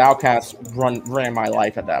 because Jedi Outcast ran my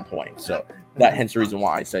life at that point. So hence the reason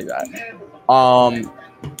why I say that.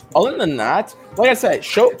 Other than that, like I said,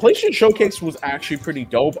 PlayStation Showcase was actually pretty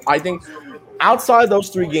dope. I think outside of those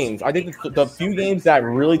 3 games, I think the few games that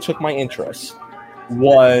really took my interest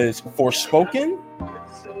was Forspoken,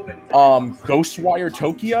 Ghostwire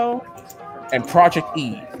Tokyo, and Project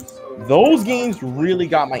Eve. Those games really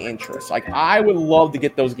got my interest. Like, I would love to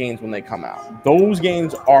get those games when they come out. Those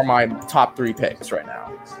games are my top 3 picks right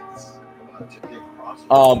now.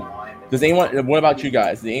 Does anyone? What about you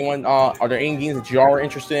guys? Are there any games that you all are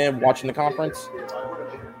interested in watching the conference?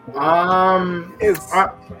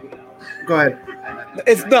 Go ahead.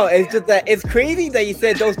 It's just that it's crazy that you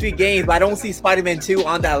said those 3 games, but I don't see Spider-Man 2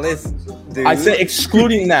 on that list, dude. I said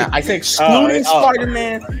excluding that. I said excluding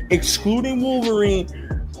Spider-Man, excluding Wolverine,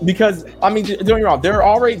 because I mean, don't get me wrong. There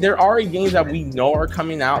are already games that we know are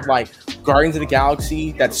coming out, like Guardians of the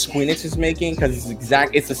Galaxy that Square Enix is making, because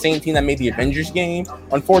it's the same team that made the Avengers game,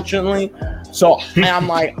 unfortunately. So I'm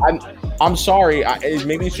like, I'm sorry.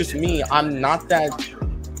 Maybe it's just me. I'm not that.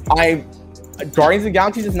 Guardians of the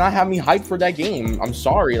Galaxy does not have me hyped for that game. I'm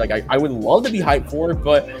sorry. Like, I would love to be hyped for it,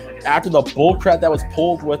 but after the bullcrap that was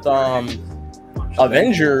pulled with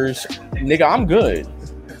Avengers, nigga, I'm good.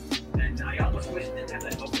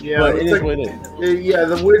 Yeah, but it is what it is. Yeah,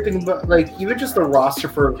 the weird thing about, like, even just the roster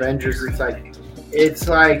for Avengers, it's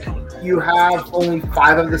like you have only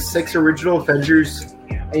 5 of the 6 original Avengers,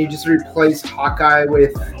 and you just replace Hawkeye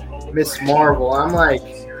with Miss Marvel. I'm like,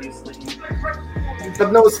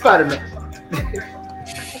 but no Spider-Man.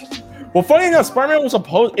 Well, funny enough, Spider-Man was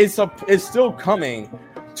is still coming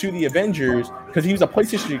to the Avengers because he was a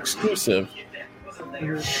PlayStation exclusive.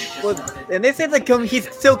 Well, and they said he's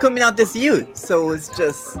still coming out this year, so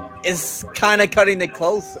it's kind of cutting it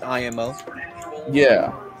close. IMO.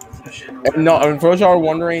 Yeah. And no, and for those who are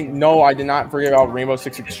wondering, no, I did not forget about Rainbow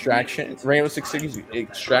Six Extraction.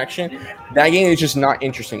 That game is just not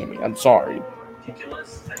interesting to me. I'm sorry.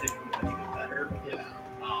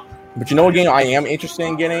 But you know what game I am interested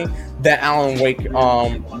in getting? That Alan Wake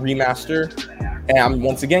remaster. And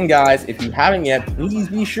once again, guys, if you haven't yet, please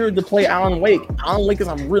be sure to play Alan Wake. Alan Wake is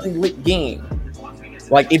a really lit game.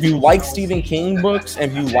 Like, if you like Stephen King books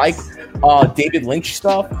and if you like David Lynch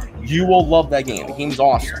stuff, you will love that game. The game's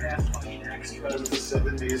awesome.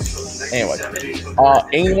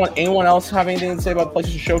 Anyway, anyone else have anything to say about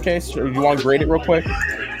PlayStation Showcase? Or do you want to grade it real quick?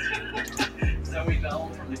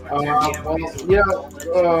 I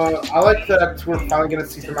like that we're finally going to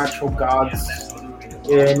see some actual gods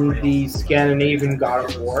in the Scandinavian God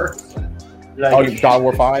of War. Like, God of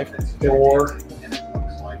War 5? Thor.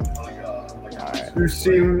 You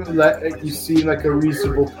seem like a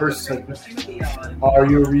reasonable person. Are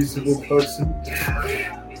you a reasonable person?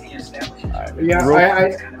 Yeah,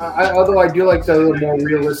 although I do like the more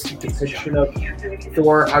realistic depiction of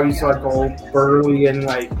Thor, how he's like all burly and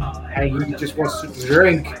he just wants to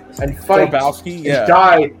drink and fight, and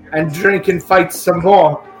die and drink and fight some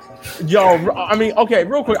more. Yo, I mean, okay,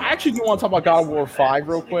 real quick. I actually do want to talk about God of War 5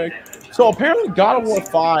 real quick. So apparently, God of War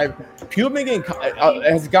 5, people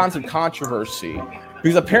has gotten some controversy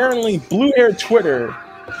because apparently, blue-haired Twitter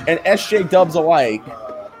and SJ Dubs alike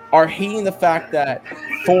are hating the fact that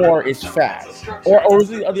Thor is fat, or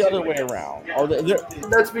is it the other way around?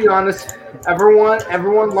 Let's be honest.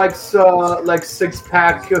 Everyone likes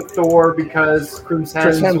six-pack Thor because Chris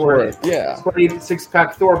Hemsworth played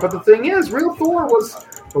six-pack Thor. But the thing is, real Thor was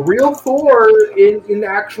the real Thor in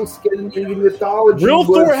actual Scandinavian mythology.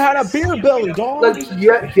 Thor had a beer belly, dog. Like he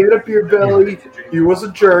had a beer belly. He was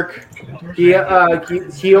a jerk. He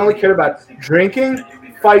only cared about drinking,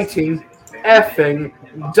 fighting, effing,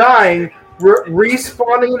 dying,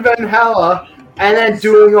 respawning in Valhalla, and then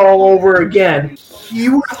doing it all over again. He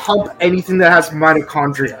would hump anything that has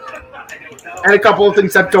mitochondria. And a couple of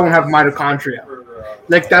things that don't have mitochondria.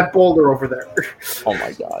 Like that boulder over there. Oh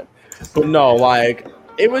my god. But no, like,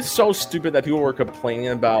 it was so stupid that people were complaining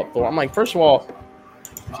about Thor. I'm like, first of all,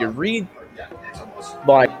 if you read,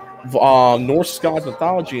 like, Norse gods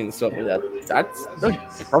mythology and stuff like that, that's the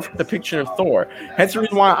perfect depiction of Thor. Hence the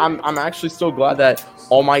reason why I'm actually still glad that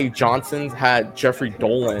Almighty Johnson's had Jeffrey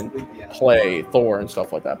Dolan play Thor and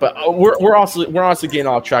stuff like that. But we're also getting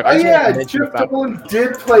off track. Jeff Dolan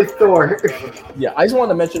did play Thor. Yeah, I just wanted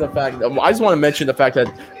to mention the fact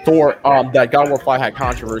that Thor, that God of War 5 had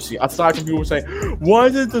controversy. Aside from people saying, why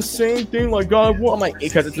is it the same thing like God of War? I'm like,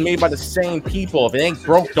 because it's made by the same people. If it ain't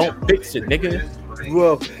broke, don't fix it, nigga.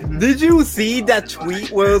 Bro, did you see that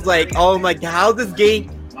tweet where it was like, oh my god, how's this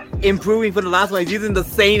game improving for the last one? He's using the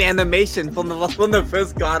same animation from the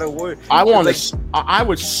first God of War. I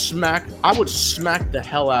would smack the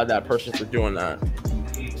hell out of that person for doing that.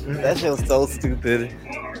 That shit was so stupid.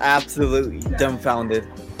 Absolutely dumbfounded.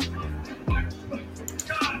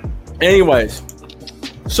 Anyways,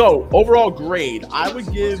 so overall grade, I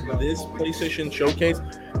would give this PlayStation Showcase,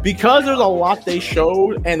 because there's a lot they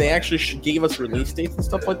showed and they actually gave us release dates and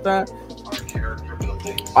stuff like that.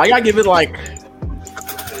 I gotta give it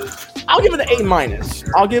I'll give it an A-.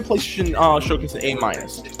 I'll give PlayStation Showcase an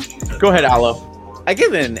A-. Go ahead, Aloe. I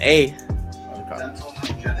give it an A. Okay.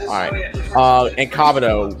 All right. And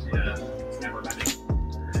Kabuto.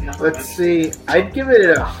 Let's see. I'd give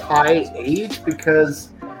it a high 8 because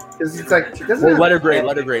it's like it doesn't. Well, letter grade.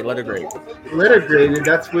 Letter graded.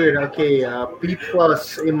 That's weird. Okay, B+, A-, like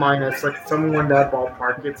somewhere in that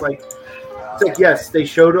ballpark. It's like yes, they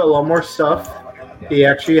showed a lot more stuff. They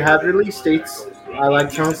actually had release dates. I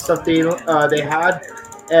like some stuff they had,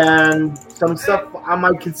 and some stuff I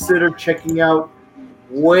might consider checking out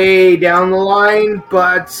way down the line.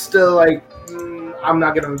 But still, like, I'm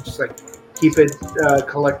not gonna just like keep it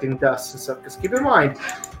collecting dust and stuff. Because keep in mind.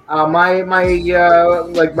 My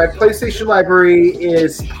PlayStation library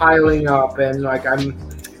is piling up, and like I'm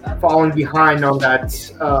falling behind on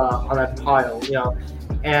that pile, you know.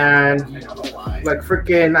 And like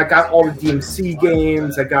freaking, I got all the DMC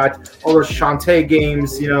games, I got all those Shantae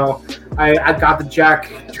games, you know. I got the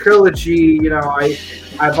Jack trilogy, you know. I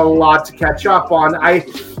have a lot to catch up on. I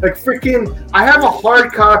have a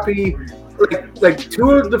hard copy. Like 2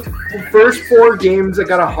 of the first 4 games I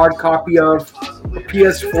got a hard copy of the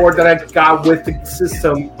PS4 that I got with the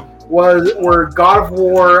system were God of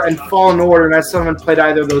War and Fallen Order, and I still haven't played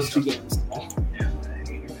either of those 2 games.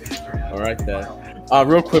 All right, then.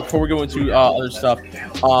 Real quick before we go into other stuff,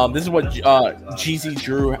 this is what GZ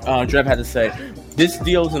Drev had to say. This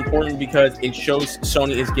deal is important because it shows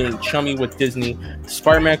Sony is getting chummy with Disney.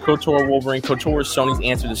 Spider-Man, KOTOR, Wolverine. KOTOR is Sony's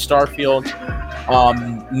answer to Starfield.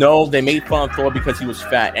 No, they made fun of Thor because he was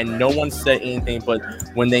fat, and no one said anything. But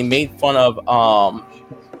when they made fun of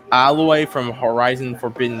Aloy from Horizon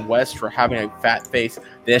Forbidden West for having a fat face,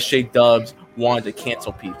 the SJ Dubs wanted to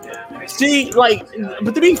cancel people. See, like,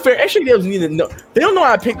 but to be fair, SJ Dubs need to know. They don't know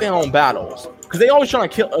how to pick their own battles because they always trying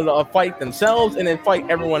to fight themselves and then fight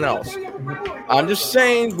everyone else. I'm just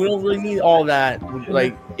saying we don't really need all that.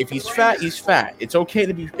 Like, if he's fat, he's fat. It's okay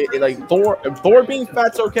to be like Thor. Thor being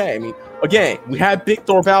fat's okay. I mean, again, we had Big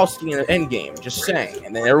Thorbowski in the Endgame. Just saying,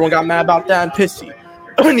 and then everyone got mad about that and pissy.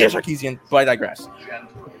 Yes, Sarkeesian, but I digress.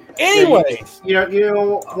 Anyways, you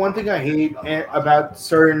know, one thing I hate about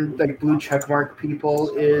certain like blue checkmark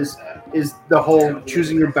people is the whole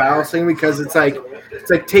choosing your battles thing, because it's like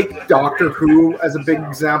take Doctor Who as a big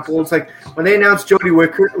example. It's like when they announced Jodie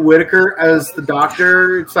Whittaker as the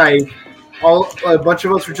Doctor, it's like a bunch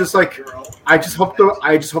of us were just like, I just hope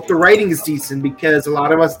the writing is decent, because a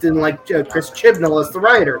lot of us didn't like Chris Chibnall as the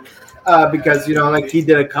writer, because you know, like he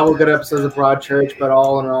did a couple good episodes of Broadchurch, but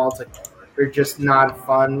all in all, it's like we're just not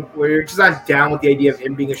fun. We're just not down with the idea of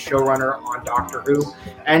him being a showrunner on Doctor Who.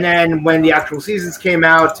 And then when the actual seasons came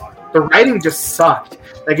out, the writing just sucked.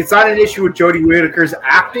 Like, it's not an issue with Jodie Whittaker's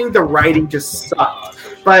acting, the writing just sucked.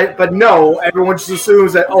 But no, everyone just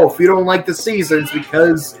assumes that, if you don't like the seasons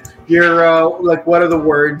because like what are the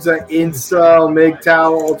words? Incel,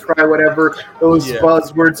 MGTOW, ultra, whatever those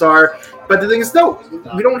buzzwords are. But the thing is, no,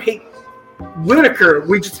 we don't hate Whitaker.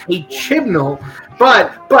 We just hate Chibnall.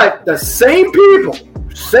 But the same people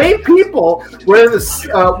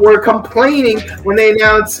were complaining when they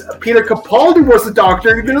announced Peter Capaldi was the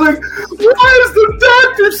doctor. And they're like, why is the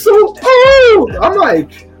doctor so old? I'm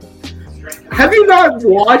like, have you not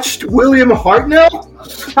watched William Hartnell?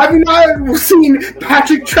 Have you not seen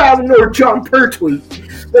Patrick Troughton or John Pertwee?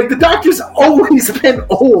 Like, the doctor's always been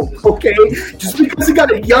old, okay? Just because he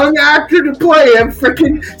got a young actor to play him,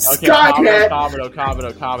 freaking Skyhead.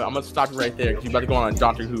 Kabuto. I'm gonna stop you right there because you're about to go on a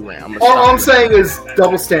Doctor Who rant. All I'm saying is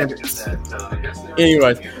double standards.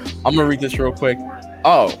 Anyways, I'm gonna read this real quick.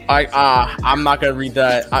 Oh, I'm not gonna read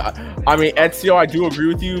that. I mean, Ezio, I do agree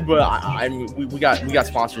with you, but I mean, we got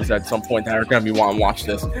sponsors at some point that are gonna be wanting to watch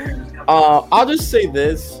this. I'll just say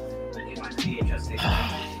this.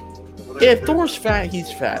 If Thor's fat,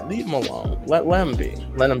 he's fat. Leave him alone. Let him be.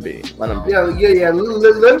 Let him be. Yeah.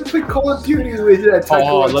 Let him play Call of Duty with that type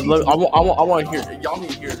of I want to hear. Y'all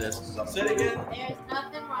need to hear this. Say it again. There's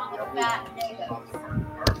nothing wrong with fat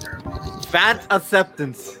niggas. Fat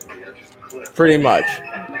acceptance. Pretty much.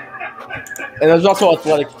 And there's also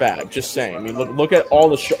athletic fat. Just saying. I mean, look at all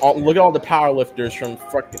the look at all the powerlifters from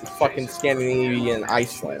fucking Scandinavia and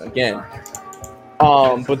Iceland. Again.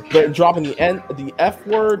 But they're dropping the F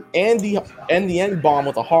word and the N bomb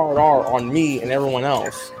with a hard R on me and everyone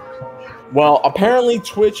else. Well, apparently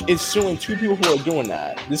Twitch is suing two people who are doing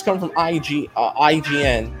that. This comes from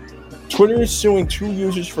IGN. Twitter is suing two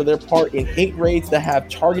users for their part in hate raids that have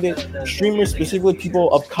targeted streamers, specifically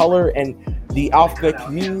people of color and the alphabet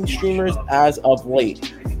community streamers as of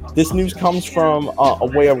late. This news comes from A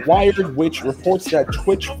Way of Wired, which reports that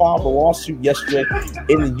Twitch filed a lawsuit yesterday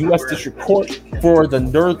in the U.S. District Court for the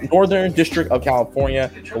Northern District of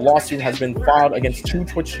California. The lawsuit has been filed against two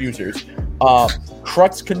Twitch users,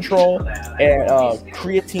 Crux Control and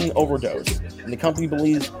Creatine Overdose. And the company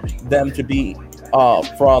believes them to be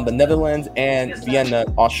from the Netherlands and Vienna,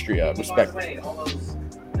 Austria, respectively.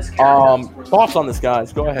 Thoughts on this,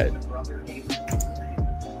 guys? Go ahead.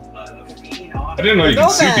 I didn't know you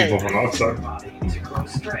could sue people from outside.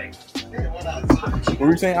 What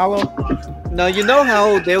were you saying, Alo? No, you know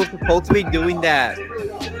how they were supposed to be doing that?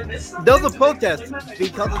 There was a protest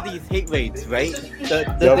because of these hate raids, right?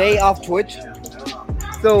 The day off Twitch.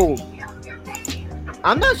 So,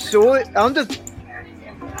 I'm not sure.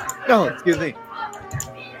 Excuse me.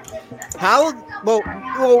 Well,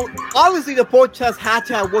 obviously the protest had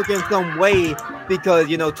to have worked in some way because,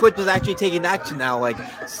 Twitch is actually taking action now. Like,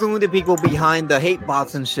 suing the people behind the hate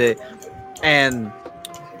bots and shit. And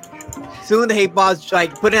suing the hate bots,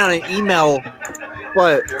 like, putting out an email.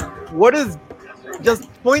 But just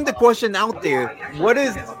putting the question out there, what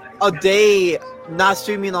is a day not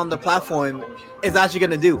streaming on the platform is actually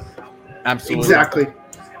going to do? Absolutely. Exactly.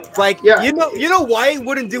 Like, you know why it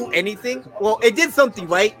wouldn't do anything? Well, it did something,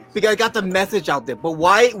 right? Because it got the message out there. But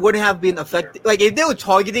why it wouldn't have been affected? Like, if they were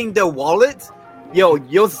targeting their wallets,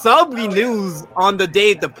 your sub renews on the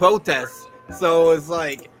day of the protest. So it's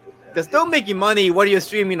like, they're still making money whether you're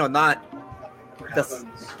streaming or not.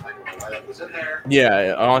 Yeah,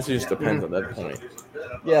 it honestly just depends at that point.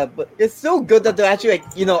 Yeah, but it's so good that they're actually,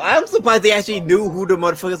 I'm surprised they actually knew who the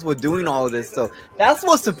motherfuckers were doing all of this. So that's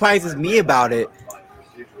what surprises me about it.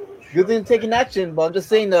 Good thing taking action, but I'm just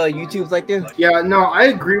saying YouTube's like this. Yeah, no, I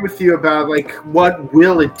agree with you about, like, what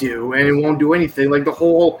will it do, and it won't do anything. Like, the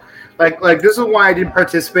whole, like this is why I didn't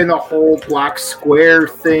participate in the whole black square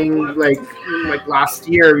thing, like last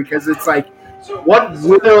year, because it's like, what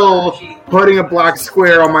will putting a black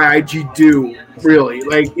square on my IG do, really?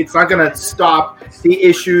 Like, it's not going to stop the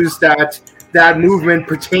issues that movement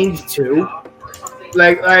pertains to.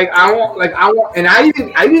 I want, and I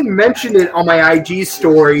didn't mention it on my IG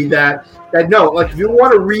story that no, like, if you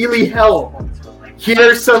want to really help,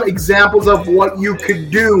 here's some examples of what you could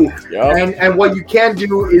do, and what you can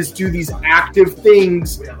do is do these active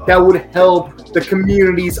things that would help the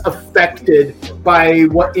communities affected by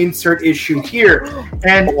what insert issue here,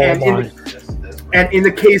 and in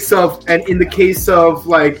the case of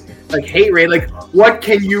like hate raid, like, what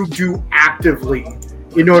can you do actively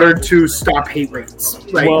in order to stop hate rates?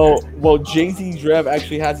 Like, well, Jay-Z Drev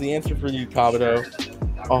actually has the answer for you, Kabuto.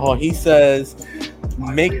 He says,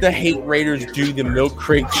 make the hate raiders do the milk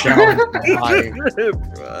crate challenge.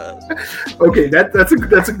 Okay,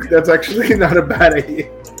 that's actually not a bad idea.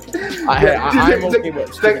 I'm okay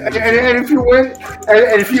with it. And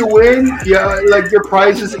if you win, yeah, like, your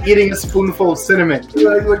prize is eating a spoonful of cinnamon.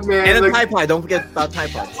 Like, man, and a Tide Pod. Don't forget about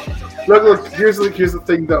Tide Pods. Look. Here's the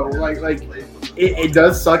thing, though. Like it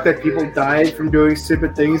does suck that people died from doing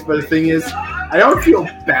stupid things, but the thing is, I don't feel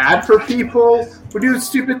bad for people who do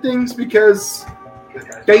stupid things because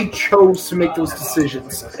they chose to make those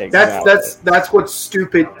decisions. Exactly. That's what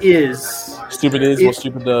stupid is. Stupid is what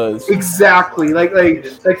stupid does. Exactly. Like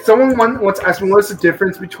someone once asked me what's the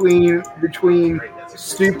difference between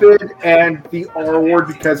stupid and the R word,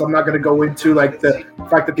 because I'm not going to go into like the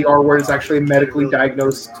fact that the R word is actually a medically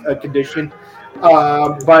diagnosed condition.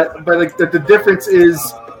 But like the difference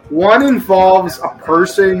is, one involves a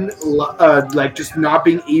person like just not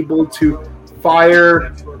being able to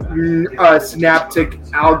fire synaptic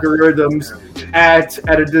algorithms at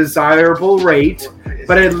a desirable rate,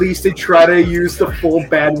 but at least they try to use the full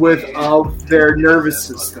bandwidth of their nervous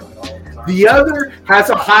system. The other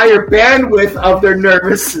has a higher bandwidth of their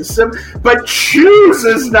nervous system, but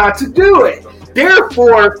chooses not to do it.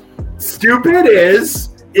 Therefore, stupid is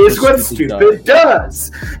what stupid does.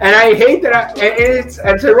 And I hate that. It's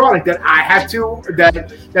ironic that I had to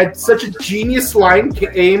that such a genius line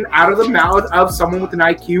came out of the mouth of someone with an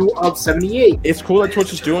IQ of 78. It's cool that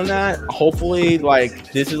Twitch is doing that. Hopefully,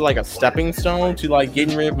 like this is like a stepping stone to like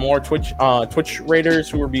getting rid of more Twitch raiders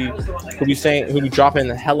who be dropping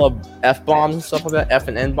hella F bombs and stuff like that, F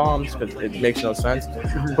and N bombs, because it makes no sense.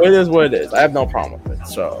 But it is what it is. I have no problem with it.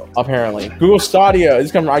 So apparently, Google Stadia.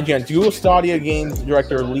 This comes from IGN. Google Stadia games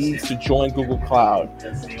director leaves to join Google Cloud.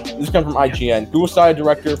 This comes from IGN. Google Stadia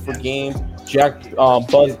director for games, Jack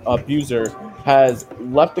Buser, has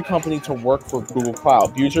left the company to work for Google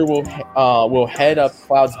Cloud. Buser will head up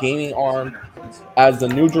Cloud's gaming arm as the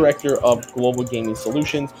new director of global gaming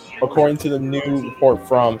solutions, according to the new report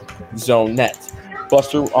from ZoneNet.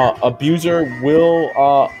 Buser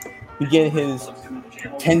will begin his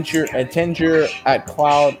tenure at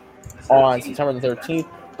Cloud on September the 13th,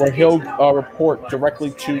 where he'll report directly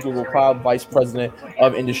to Google Cloud Vice President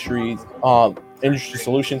of Industry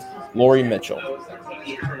Solutions, Lori Mitchell.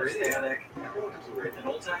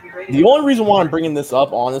 The only reason why I'm bringing this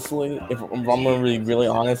up, honestly, if I'm really, really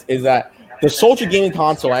honest, is that the Soldier gaming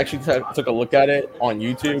console, I actually took a look at it on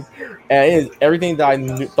YouTube, and it is everything that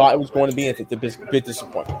I thought it was going to be, and it's a bit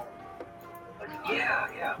disappointing.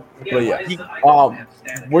 But yeah,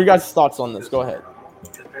 what are you guys' thoughts on this? Go ahead.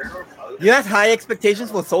 You have high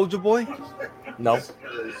expectations for Soldier Boy? No.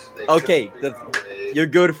 Okay, you're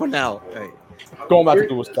good for now. Right. Going back to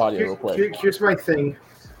Google Stadia real quick. Here's my thing.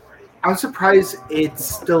 I'm surprised it's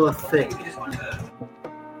still a thing.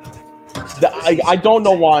 I don't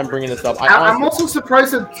know why I'm bringing this up. I'm also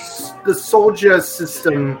surprised that the Soldier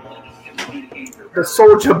system, the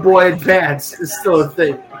Soldier Boy Advance, is still a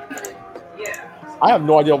thing. I have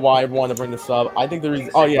no idea why I want to bring this up. I think the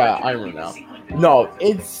reason. Oh yeah, I remember now. No,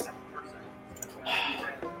 it's.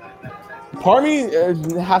 Part of me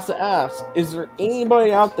has to ask: is there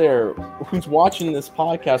anybody out there who's watching this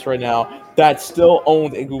podcast right now that still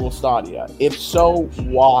owns a Google Stadia? If so,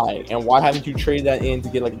 why? And why haven't you traded that in to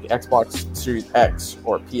get like an Xbox Series X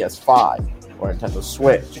or PS5 or Nintendo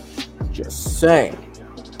Switch? Just saying.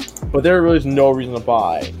 But there really is no reason to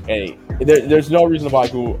buy there's no reason to buy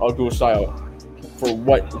Google Stadia. For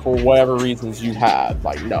whatever reasons you have,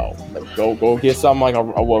 like no, like go get something like a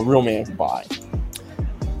real man can buy.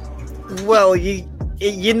 Well, you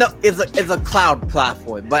know, it's a cloud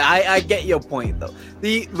platform, but I get your point though.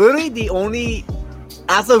 The only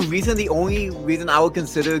reason I would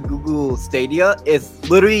consider Google Stadia is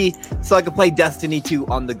literally so I can play Destiny 2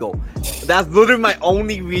 on the go. That's literally my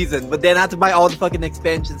only reason. But then I have to buy all the fucking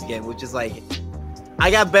expansions again, which is like,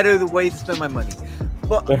 I got better ways to spend my money.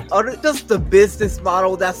 But just the business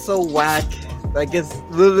model, that's so whack. Like, it's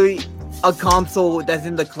literally a console that's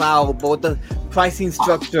in the cloud, but with the pricing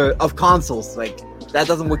structure of consoles, like, that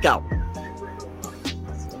doesn't work out.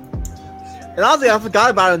 And honestly, I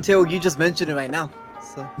forgot about it until you just mentioned it right now.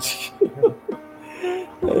 So.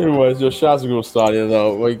 Anyways, just shouts to Google Stadia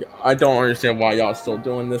though. Like, I don't understand why y'all still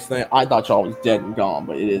doing this thing. I thought y'all was dead and gone,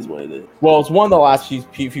 but it is what it is. Well, it's one of the last few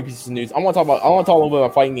pieces of news. I want to talk a little bit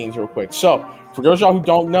about fighting games real quick. So, for those of y'all who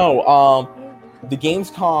don't know, the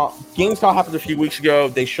Gamescom happened a few weeks ago.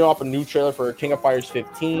 They showed off a new trailer for King of Fighters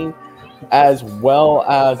 15, as well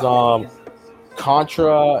as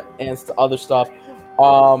Contra and other stuff.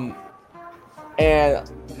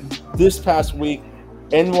 And this past week,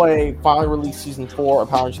 Enway finally released Season 4 of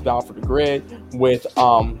Power Rangers Battle for the Grid with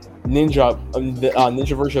Ninja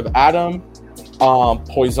version of Adam,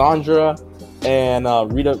 Poisandra, and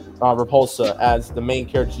Rita Repulsa as the main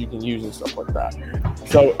characters you can use and stuff like that.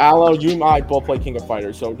 So, Aloe, you and I both play King of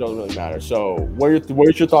Fighters, so it doesn't really matter. So, what are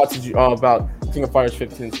your thoughts about King of Fighters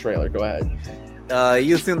 15's trailer? Go ahead.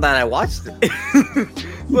 You assume that I watched it.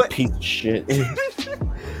 You piece of shit.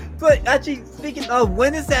 But actually, speaking of,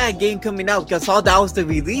 when is that game coming out? Because I saw that was the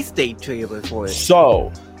release date trailer for it.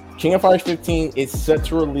 So, King of Fighters 15 is set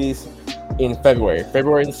to release in February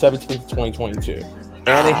the 17th, 2022.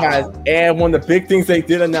 And it has, and one of the big things they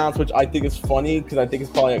did announce, which I think is funny, because I think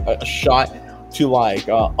it's probably a shot to like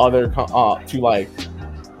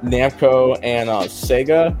Namco and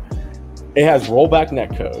Sega. It has rollback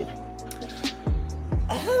netcode.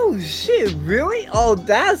 Oh shit! Really? Oh,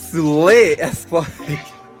 that's lit as fuck.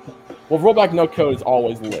 Well, rollback netcode is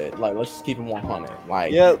always lit. Like, let's just keep it 100.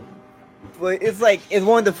 Like, Yeah, but it's like it's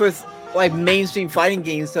one of the first like mainstream fighting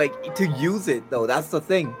games to use it though. That's the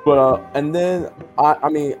thing. But and then I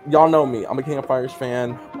mean, y'all know me. I'm a King of Fighters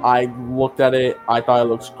fan. I looked at it. I thought it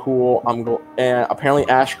looks cool. And apparently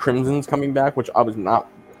Ash Crimson's coming back, which I was not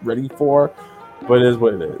ready for, but it is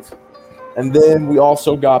what it is. And then we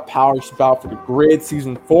also got Power Spout for the Grid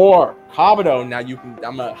Season 4. Kabuto, now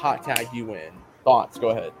I'm gonna hot tag you in. Thoughts? Go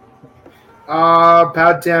ahead.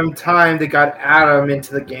 About damn time they got Adam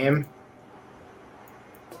into the game.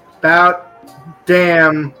 About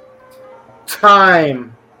damn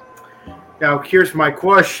time. Now, here's my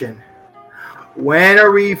question. When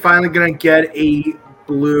are we finally going to get a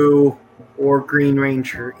blue or green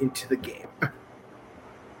ranger into the game?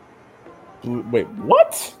 Wait,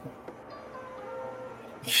 what?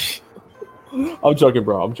 I'm joking,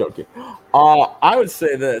 bro. I'm joking. I would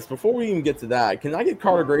say this. Before we even get to that, can I get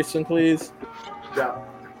Carter Grayson, please? Yeah.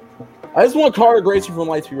 I just want Carter Grayson from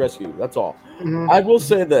Lightspeed Rescue. That's all. Mm-hmm. I will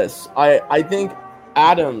say this. I think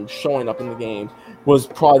Adam showing up in the game was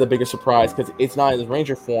probably the biggest surprise because it's not in his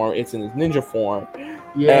Ranger form. It's in his Ninja form.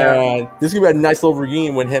 Yeah. And this is going to be a nice little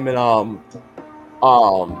reunion when him and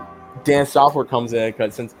Dan Southworth comes in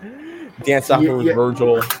because since Dan Southworth was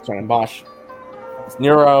Virgil, Shannon Bosch, it's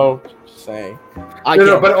Nero, just saying.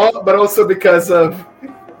 But also because of...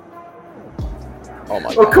 Oh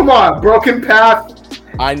my God. Oh, come on. Broken Path.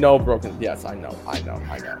 I know Broken. Yes, I know.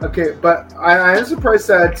 Okay, but I am surprised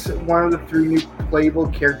that one of the 3 new playable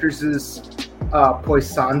characters is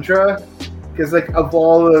Poisandra, because like of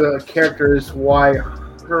all the characters, why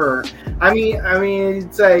her? I mean,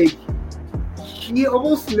 it's like she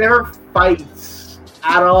almost never fights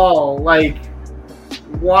at all. Like,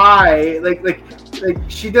 why? Like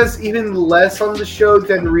she does even less on the show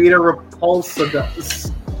than Rita Repulsa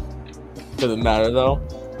does. Doesn't matter though.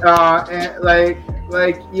 And like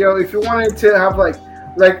you know, if you wanted to have like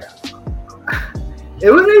it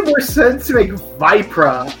would make more sense to make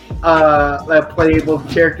Vipra a playable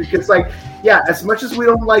character, because like, yeah, as much as we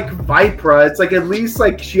don't like Vipra, it's like at least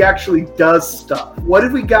like she actually does stuff. What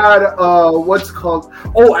if we got what's called?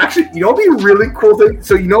 Oh, actually, you know, it'd be a really cool thing.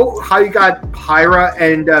 So you know how you got Pyra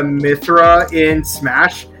and Mithra in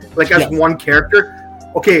Smash, like as one character.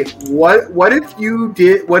 Okay, what if you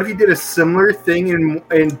did a similar thing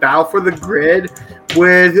in Battle for the Grid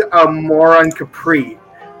with Mora and Capri?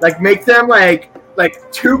 Like make them like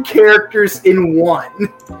 2 characters in one.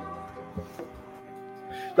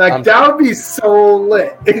 Like that would be so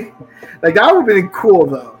lit. Like that would have been cool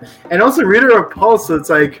though. And also Rita Repulsa, it's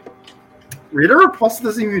like Rita Repulsa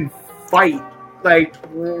doesn't even fight. Like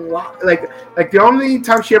the only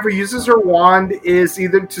time she ever uses her wand is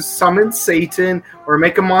either to summon Satan or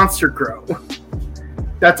make a monster grow.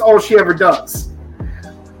 That's all she ever does.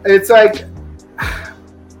 It's like,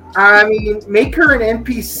 I mean, make her an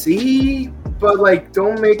NPC, but like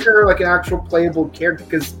don't make her like an actual playable character,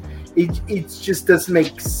 because it just doesn't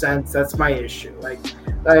make sense. That's my issue. It's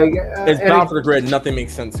Battle for the Grid. Nothing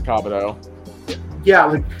makes sense, Kabuto.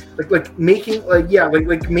 Yeah,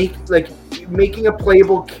 making a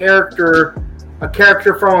playable character, a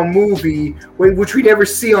character from a movie, which we never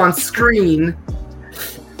see on screen.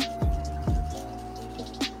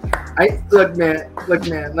 If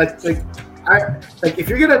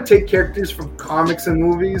you're gonna take characters from comics and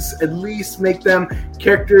movies, at least make them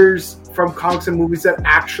characters from comics and movies that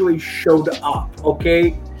actually showed up.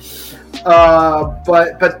 Okay.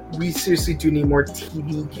 But we seriously do need more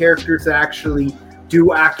TV characters that actually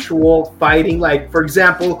do actual fighting. Like, for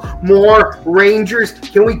example, more Rangers.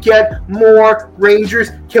 Can we get more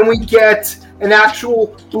Rangers? Can we get an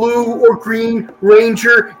actual blue or green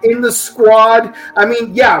Ranger in the squad? I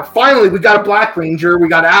mean, yeah, finally we got a Black Ranger. We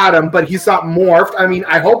got Adam, but he's not morphed. I mean,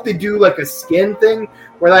 I hope they do like a skin thing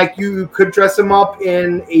where like you could dress him up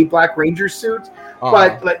in a Black Ranger suit.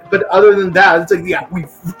 But other than that, it's like, yeah, we've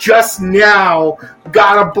just now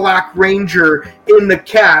got a Black Ranger in the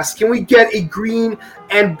cast. Can we get a green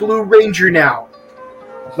and blue Ranger now?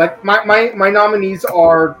 Like my nominees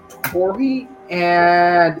are Tori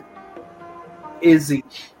and Izzy.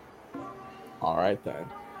 All right then.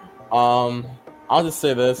 I'll just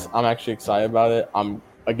say this: I'm actually excited about it. I'm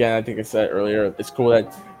again, I think I said earlier, it's cool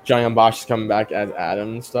that Johnny Bosch is coming back as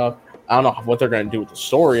Adam and stuff. I don't know what they're going to do with the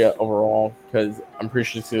story overall, because I'm pretty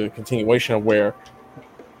sure it's a continuation of where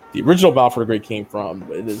the original Battle for the Grid came from,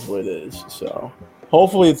 but it is what it is. So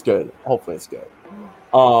hopefully it's good.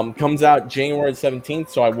 Comes out January 17th,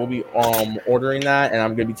 so I will be ordering that, and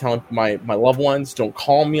I'm going to be telling my loved ones, don't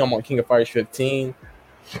call me. I'm on King of Fighters 15.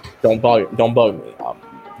 Don't bug me. I'm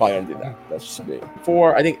probably going to do that. That's just me.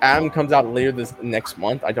 I think Adam comes out later this next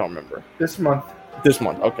month. I don't remember. This month,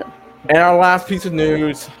 okay. And our last piece of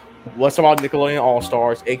news, let's talk about Nickelodeon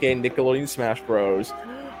All-Stars, aka Nickelodeon Smash Bros.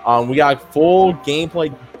 We got a full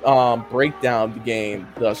gameplay breakdown of the game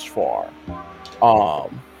thus far.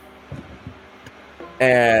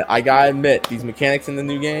 And I gotta admit, these mechanics in the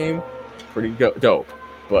new game, pretty dope.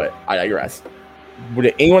 But I digress.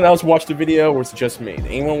 Did anyone else watch the video, or was it just me? Did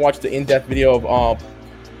anyone watch the in-depth video of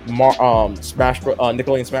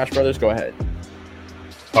Nickelodeon Smash Brothers? Go ahead.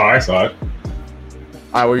 Oh, I saw it.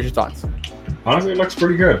 Alright, what are your thoughts? Honestly, it looks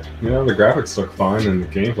pretty good. You know, the graphics look fine, and the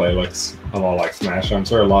gameplay looks a lot like Smash. I'm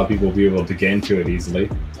sure a lot of people will be able to get into it easily.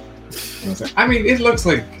 I mean, it looks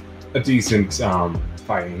like a decent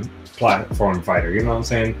platform fighter. You know what I'm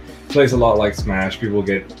saying? Plays a lot like Smash. It would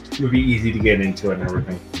be easy to get into it and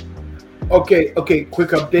everything. Okay. Quick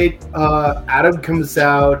update. Adam comes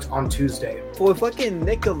out on Tuesday. For fucking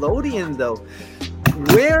Nickelodeon though,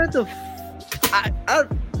 where the I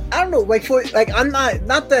don't know. I'm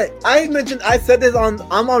not that I mentioned. I said this I'm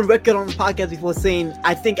on record on the podcast before saying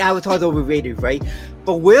I think Avatar's overrated, right?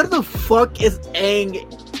 But where the fuck is Aang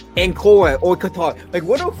and Korra or Qatar? Like,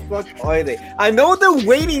 where the fuck are they? I know they're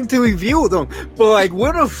waiting to review them, but like,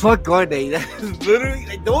 where the fuck are they? That's literally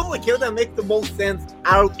like, those are the kills that make the most sense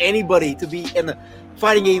out of anybody to be in a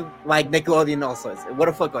fighting game like Nickelodeon All Stars. Where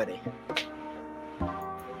the fuck are they?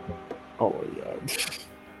 Oh my god.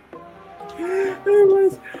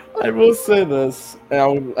 Anyways, I will say this,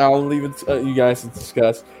 and I'll leave it to you guys to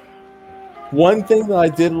discuss. One thing that I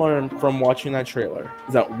did learn from watching that trailer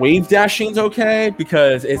is that wave dashing is okay,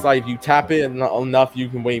 because it's like if you tap it enough, you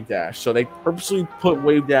can wave dash. So they purposely put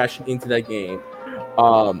wave dash into that game.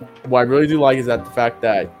 What I really do like is that the fact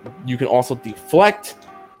that you can also deflect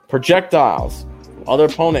projectiles from other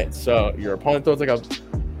opponents. So your opponent throws like a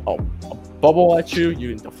bubble at you,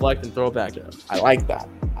 you can deflect and throw it back at them. I like that.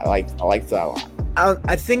 I like that a lot.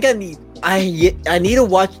 I think I need to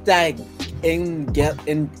watch that in-depth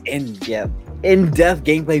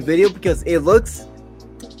gameplay video, because it looks,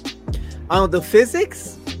 I don't know, the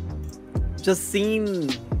physics just seem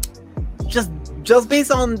just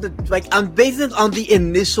based on the I'm basing it on the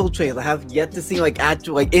initial trailer. I have yet to see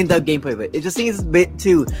actual in-depth gameplay, but it just seems a bit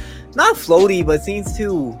too not floaty, but seems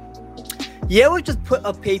too. You ever just put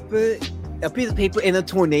a piece of paper in a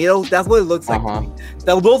tornado? That's what it looks like to me.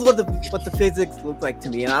 Those what the physics look like to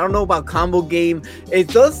me. And I don't know about combo game. It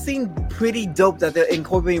does seem pretty dope that they're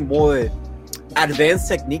incorporating more advanced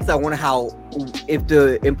techniques. I wonder how, if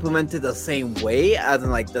they're implemented the same way, as in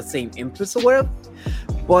the same inputs or whatever.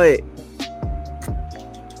 But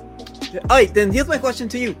alright, then here's my question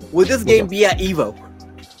to you: will this game be at Evo?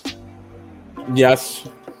 Yes,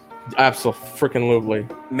 absolutely.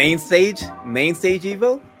 Main stage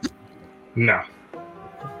Evo? No.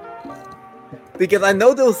 Because I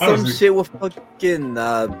know there was some shit with fucking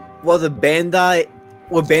was it Bandai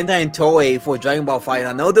and Toei for Dragon Ball Fight.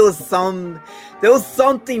 I know there was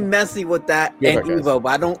something messy with that and Evo, but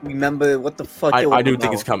I don't remember what the fuck it was. I do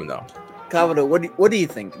think it's coming though. Kavado, what do you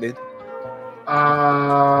think, dude?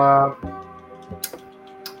 I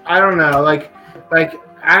don't know.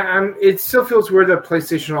 It still feels weird that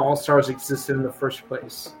PlayStation All Stars existed in the first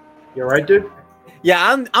place. You alright, dude?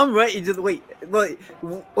 Yeah, I'm right. You just wait. But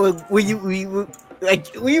we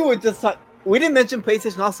were just talking. We didn't mention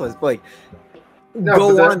PlayStation All Stars, but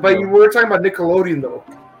but you were talking about Nickelodeon though.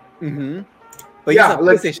 Mm-hmm. But yeah,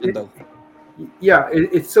 PlayStation though. Yeah,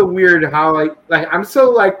 it's so weird how I'm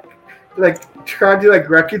so trying to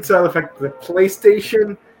reconcile the fact that the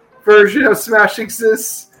PlayStation version of Smash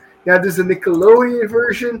exists. Now there's a Nickelodeon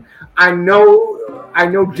version. I know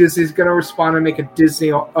Disney's gonna respond and make a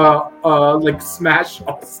Disney Smash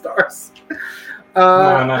All Stars.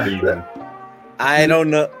 No, not even. I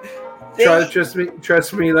don't know. Trust me.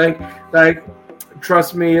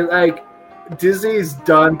 Disney's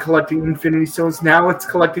done collecting Infinity Stones. Now it's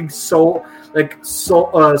collecting souls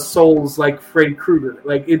like Freddy Krueger.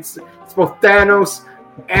 It's both Thanos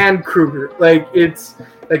and Krueger. It's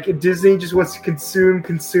Disney just wants to consume.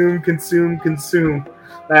 If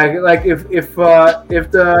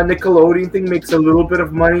the Nickelodeon thing makes a little bit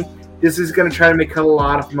of money, Disney's gonna try to make a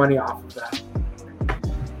lot of money off of that.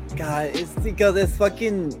 God, it's because it's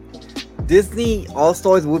fucking Disney All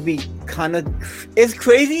Stars would be kind of, it's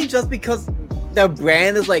crazy just because the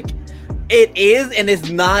brand is like, it is and it's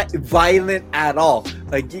not violent at all.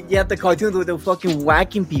 Like you have the cartoons where they're fucking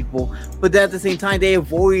whacking people, but then at the same time they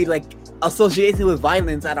avoid like association with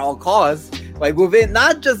violence at all costs. Like within,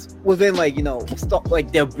 not just within like, you know,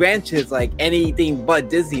 like their branches, like anything but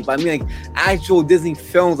Disney, but I mean like actual Disney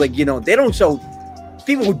films, like, you know, they don't show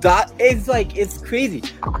people die. It's like, it's crazy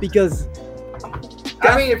because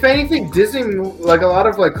I mean, if anything, Disney, like a lot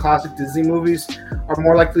of like classic Disney movies are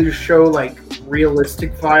more likely to show like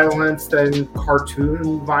realistic violence than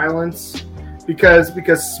cartoon violence, because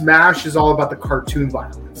Smash is all about the cartoon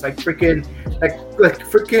violence. Like freaking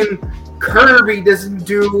Kirby doesn't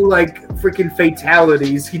do like freaking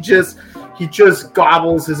fatalities. He just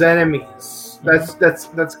gobbles his enemies.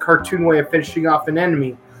 That's cartoon way of finishing off an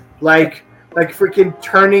enemy. Like freaking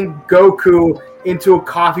turning Goku into a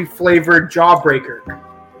coffee flavored jawbreaker.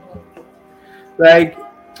 Like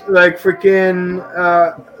freaking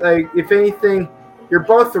like, if anything, you're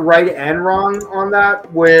both right and wrong on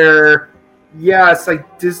that, where yes,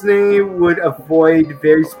 like Disney would avoid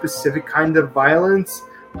very specific kind of violence,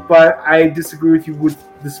 but I disagree with you with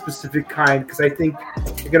the specific kind, because I think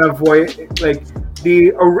you're gonna avoid like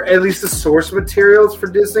at least the source materials for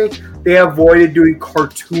Disney, they avoided doing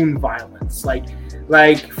cartoon violence. Like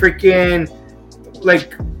freaking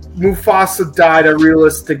like Mufasa died a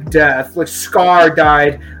realistic death. Like Scar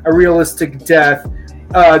died a realistic death.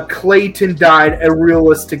 Clayton died a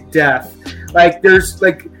realistic death. Like there's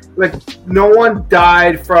like no one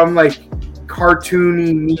died from like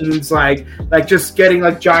cartoony means like just getting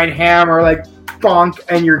like giant hammer like bonk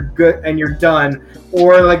and you're good and you're done,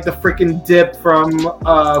 or like the freaking dip from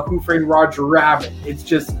Who Framed Roger Rabbit. It's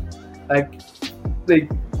just like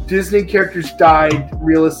Disney characters died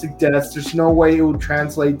realistic deaths. There's no way it would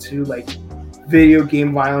translate to like video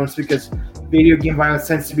game violence, because video game violence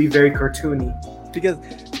tends to be very cartoony. Because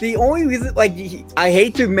the only reason, like, I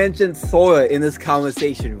hate to mention Sora in this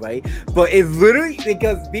conversation, right? But it's literally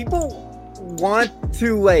because people want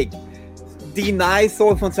to like deny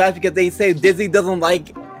Sora from Smash because they say Disney doesn't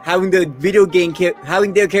like having the video game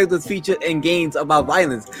having their characters featured in games about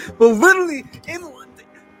violence. But literally,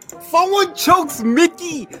 someone chokes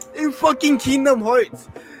Mickey in fucking Kingdom Hearts.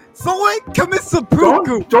 Someone commits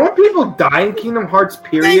seppuku. Don't people die in Kingdom Hearts,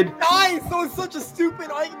 period? They die, so it's such a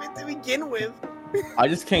stupid argument to begin with. I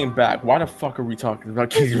just came back. Why the fuck are we talking about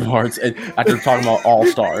Kingdom Hearts after talking about All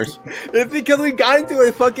Stars? It's because we got into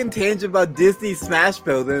a fucking tangent about Disney Smash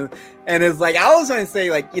building, and it's like, I was trying to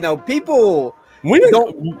say, like, you know, people.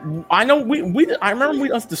 I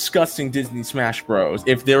remember us discussing Disney Smash Bros.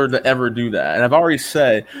 If they were to ever do that, and I've already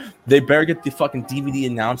said they better get the fucking DVD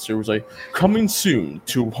announcer. It was like, coming soon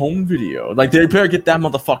to home video. Like, they better get that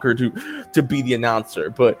motherfucker to be the announcer.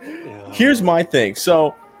 But here's my thing.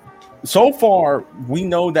 So far, we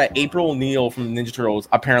know that April O'Neil from Ninja Turtles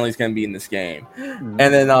apparently is going to be in this game. And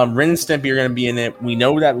then Ren and Stimpy are going to be in it. We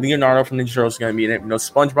know that Leonardo from Ninja Turtles is going to be in it. We know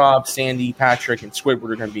SpongeBob, Sandy, Patrick, and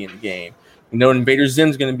Squidward are going to be in the game. We know Invader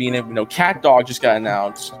Zim's going to be in it. We know Cat Dog just got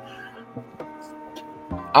announced.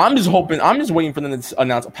 I'm just waiting for them to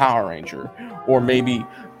announce a Power Ranger. Or maybe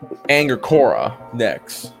Anger Korra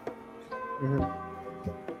next. Mm-hmm.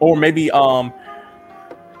 Or maybe,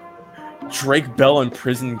 Drake Bell and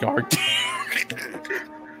Prison Guard.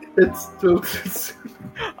 It's still.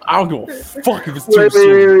 I don't give a fuck if it's too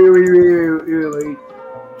soon. Wait.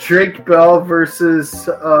 Drake Bell versus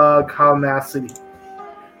Kyle Massey.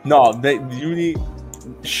 No, you need.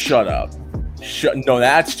 Shut up. No,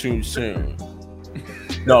 that's too soon.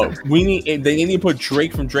 No, they need to put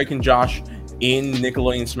Drake from Drake and Josh in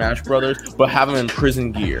Nickelodeon Smash Brothers, but have him in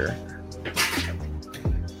prison gear.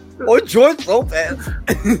 Or George Lopez.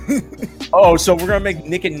 Oh, so we're gonna make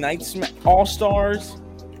Nick and Knight All Stars?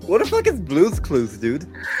 What the fuck is Blue's Clues, dude?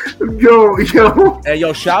 Yo. Hey,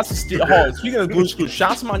 yo, shouts to Steve. Oh, speaking of Blue's Clues,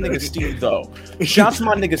 shouts to my nigga Steve, though.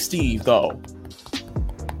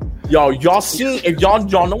 Yo, y'all seen, if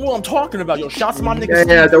y'all know what I'm talking about, yo, shouts to my nigga Steve.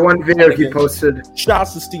 Yeah, the one video he posted.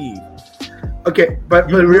 Shouts to Steve. Okay, but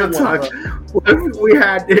real talk, what if we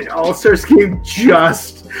had an All-Stars game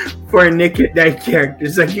just for Nick at Night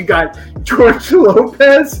characters? Like, you got George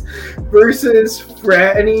Lopez versus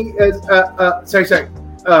Franny,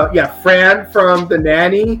 Fran from The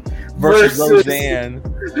Nanny versus Roseanne.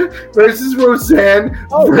 Versus Roseanne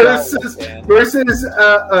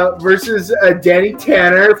versus Danny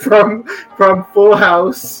Tanner from Full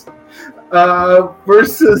House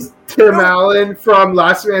versus Tim Allen from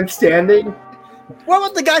Last Man Standing. What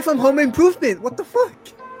about the guy from Home Improvement? What the fuck?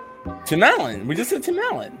 Tim Allen. We just said Tim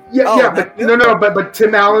Allen. But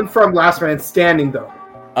Tim Allen from Last Man Standing, though.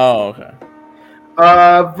 Oh, okay.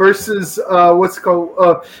 Versus what's it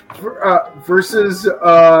called? Versus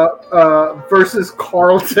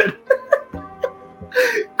Carlton.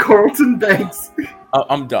 Carlton Banks.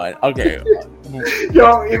 I'm done. Okay.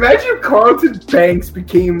 Yo, imagine if Carlton Banks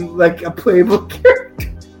became like a playable character.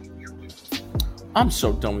 I'm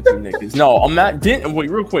so done with you niggas. No, I'm not. Wait,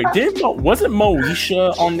 real quick. Wasn't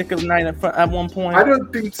Moesha on Nick of the Night at one point? I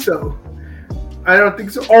don't think so.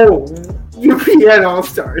 Oh, UPN All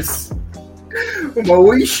Stars.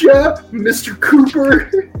 Moesha, Mr. Cooper.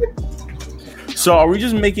 So are we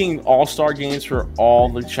just making all-star games for all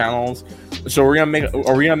the channels? So are we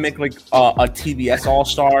gonna make like a TBS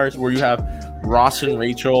All-Stars where you have Ross and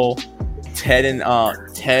Rachel, Ted and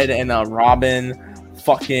Robin,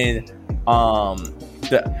 fucking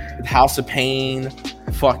the House of Pain,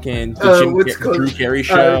 fucking the Drew Carey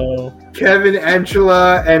show, Kevin,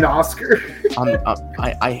 Angela, and Oscar.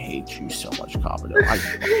 I hate you so much, Kabuto.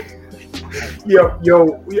 Yo,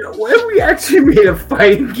 what if we actually made a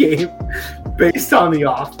fighting game based on The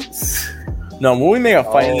Office? No, when we make a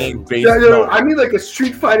fighting game based No, I mean like a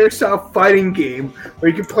Street Fighter style fighting game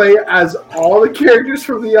where you can play as all the characters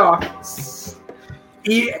from The Office.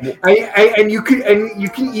 And you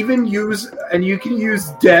can even use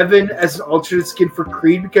Devin as an alternate skin for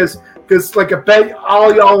Creed because like I bet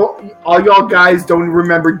all y'all guys don't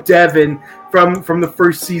remember Devin from the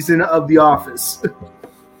first season of The Office.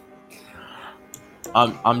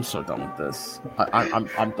 I'm so done with this.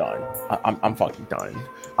 I'm done. I'm fucking done.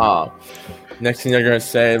 Next thing you're gonna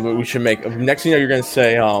say, we should make. Next thing you're gonna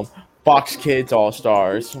say, Fox Kids All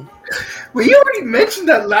Stars. Well, you already mentioned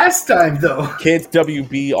that last time, though. Kids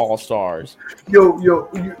WB All Stars. Yo.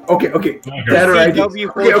 Okay. Better idea. Okay.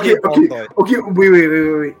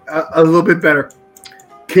 Wait. A little bit better.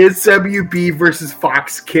 Kids WB versus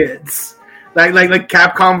Fox Kids. Like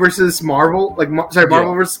Capcom versus Marvel.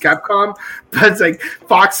 Marvel versus Capcom. But it's like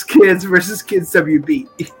Fox Kids versus Kids WB.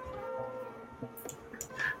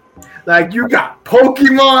 Like, you got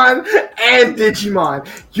Pokemon and Digimon.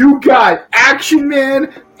 You got Action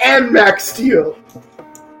Man and Max Steel.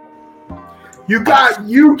 You got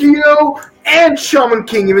Yu-Gi-Oh! And Shaman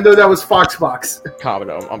King, even though that was Foxbox.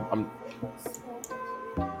 Kabuto,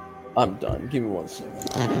 I'm done. Give me 1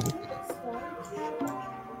 second.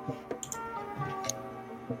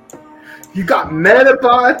 You got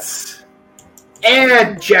Metabots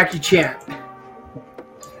and Jackie Chan.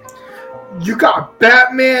 You got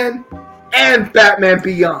Batman and Batman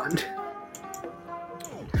Beyond.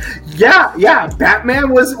 Yeah.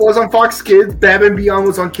 Batman was on Fox Kids. Batman Beyond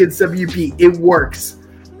was on Kids WB. It works.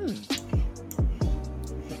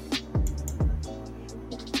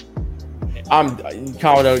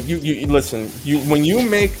 Kabuto, you listen. When you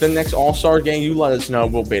make the next All-Star game, you let us know.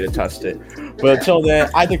 We'll beta test it. But until then,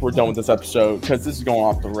 I think we're done with this episode because this is going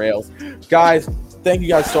off the rails, guys. Thank you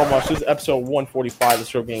guys so much. This is episode 145 of the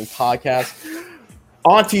Show Game Podcast.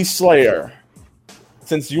 Auntie Slayer,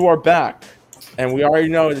 since you are back, and we already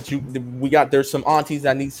know that there's some aunties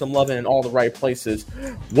that need some loving in all the right places.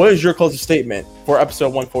 What is your closing statement for episode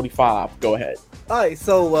 145? Go ahead. All right,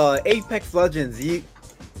 so Apex Legends.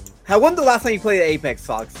 When the last time you played Apex,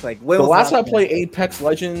 Fox? Like when the was last time I played Apex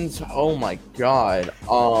Legends? Oh my god.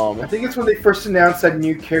 I think it's when they first announced that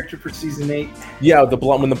new character for season 8. Yeah,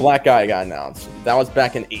 when the black guy got announced. That was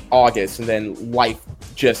back in August, and then life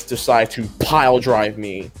just decided to pile drive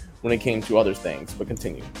me when it came to other things. But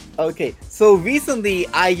continue. Okay, so recently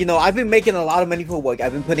I've been making a lot of money for work.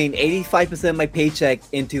 I've been putting 85% of my paycheck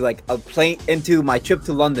into into my trip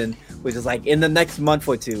to London, which is like in the next month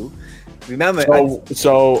or two. Remember,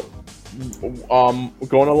 so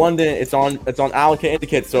going to London, it's on Allocate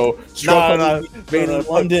Indicate. So no,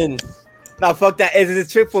 London. No, fuck that. It's a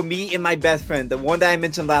trip for me and my best friend, the one that I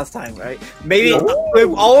mentioned last time, right? Maybe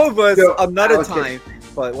with all of us another Allocate. time.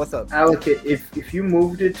 But what's up? Allocate, if you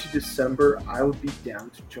moved it to December, I would be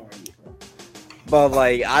down to join you. But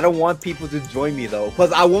like, I don't want people to join me though,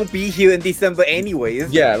 because I won't be here in December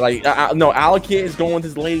anyways. Yeah, like no, Allocate is going with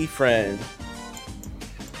his lady friend.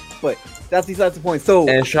 But that's besides the point. So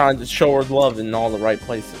and trying to show her love in all the right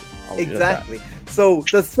places. Exactly. So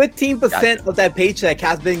the 15% of that paycheck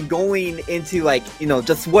has been going into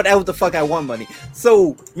just whatever the fuck I want money.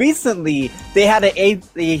 So recently they had an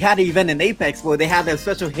event in Apex where they had a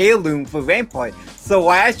special heirloom for Rampart. So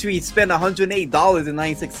I actually spent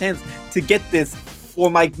 $108.96 to get this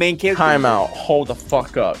for my main character. Time out. Hold the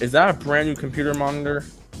fuck up. Is that a brand new computer monitor?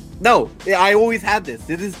 No, I always had this.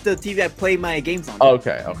 This is the TV I play my games on.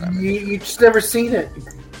 Okay. You just never seen it.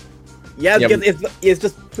 Yeah, because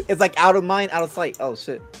it's like out of mind, out of sight. Oh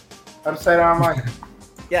shit. Out of sight, out of mind.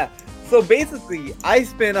 Yeah. So basically, I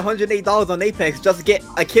spent $108 on Apex just to get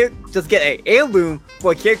a heirloom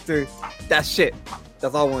for a character. That's shit.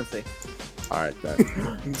 That's all I want to say. All right, then.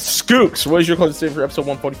 Skooks, what is your closing statement for episode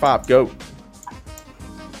 145? Go.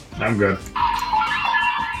 I'm good. All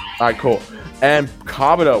right, cool. And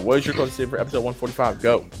Kabuto, what is your closing statement for episode 145?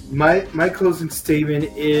 Go. My closing statement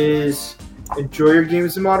is enjoy your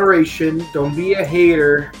games in moderation. Don't be a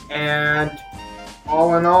hater. And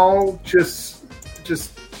all in all, just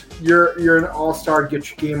you're an all-star.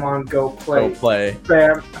 Get your game on. Go play. Go play.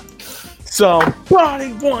 Bam.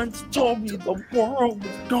 Somebody once told me the world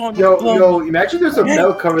was gonna Yo, imagine there's a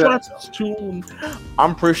metal cover that.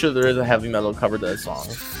 I'm pretty sure there is a heavy metal cover to that song.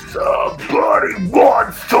 Somebody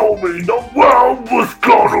once told me the world was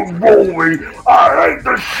gonna roll me. I ain't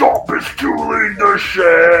the sharpest tool in the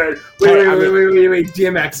shed. Wait,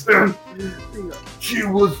 DMX. She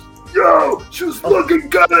was looking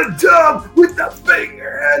kinda dumb with a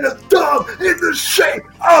finger and a thumb in the shape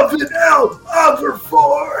of an L of her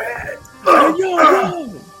forehead.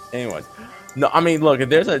 Yo. Anyways, no, I mean, look, if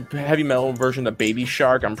there's a heavy metal version of Baby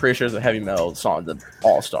Shark, I'm pretty sure there's a heavy metal song to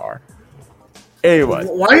All Star. Anyways,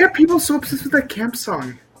 why are people so obsessed with that camp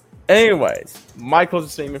song? Anyways, my closing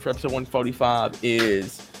statement for episode 145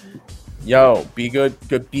 is, yo, be good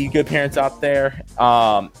parents out there.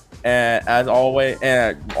 And as always,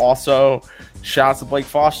 and also shout out to Blake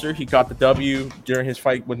Foster. He got the W during his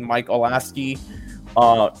fight with Mike Olasky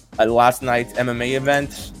at last night's MMA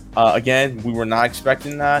event. Again, we were not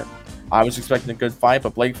expecting that. I was expecting a good fight,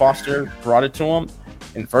 but Blake Foster brought it to him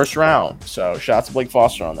in the first round. So shout out to Blake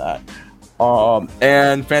Foster on that.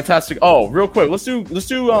 And fantastic. Oh, real quick, let's do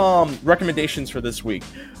recommendations for this week,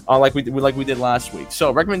 like we did last week.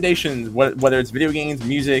 So recommendations, whether it's video games,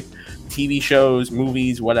 music, TV shows,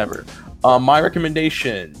 movies, whatever. My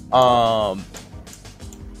recommendation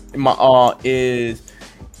is,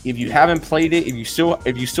 if you haven't played it, if you still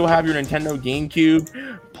have your Nintendo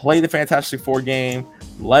GameCube, play the Fantastic Four game.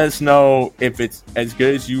 Let us know if it's as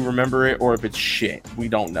good as you remember it or if it's shit. We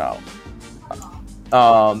don't know.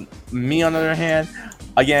 Me on the other hand,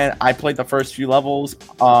 again, I played the first few levels.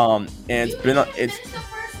 And it's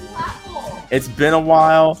been a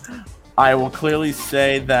while. I will clearly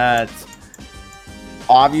say that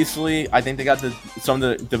obviously I think they got some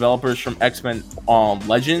of the developers from X-Men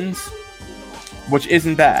Legends, which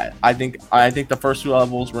isn't bad. I think the first two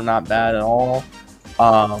levels were not bad at all.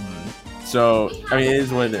 So I mean, it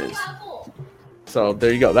is what it is. So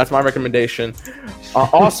there you go. That's my recommendation.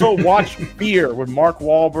 Also, watch Fear with Mark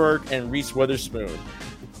Wahlberg and Reese Witherspoon.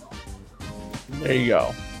 There you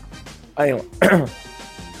go. Anyway,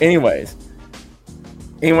 anyways,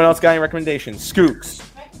 anyone else got any recommendations? Skooks.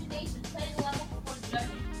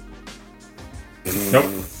 Nope.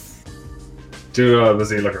 Too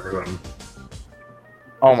busy looking for something.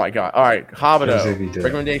 Oh my god! All right, Let's see if he Hobbito. did.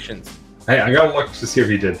 Recommendations. Hey, I gotta look to see if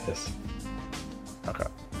he did this. Okay.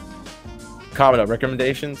 Hobbito,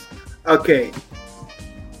 recommendations. Okay.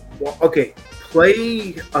 Well, okay.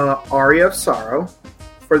 Play Aria of Sorrow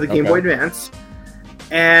for the Game Boy Advance,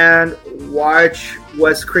 and watch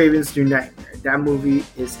Wes Craven's New Nightmare. That movie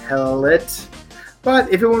is hell lit.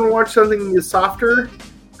 But if you want to watch something softer,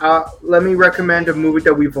 let me recommend a movie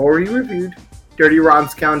that we've already reviewed, Dirty Rotten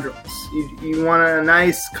Scoundrels. You want a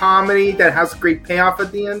nice comedy that has a great payoff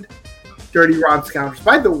at the end? Dirty Rotten Scoundrels.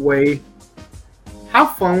 By the way, how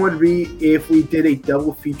fun would it be if we did a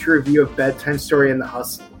double feature review of Bedtime Story and The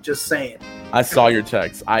Hustle? Just saying. I saw your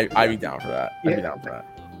text. I'd be down for that. I'd be down for that.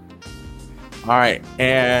 All right,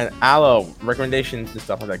 and Aloe, recommendations and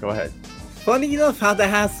stuff like that. Go ahead. Funny enough, how that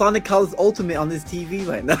has Sonic Colors Ultimate on this TV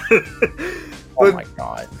right now. Oh my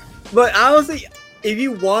god. But honestly, if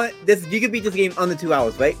you want this, you can beat this game under 2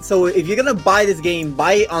 hours, right? So if you're gonna buy this game,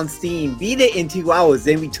 buy it on Steam, beat it in 2 hours,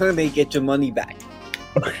 then return it, get your money back.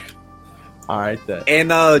 All right then. And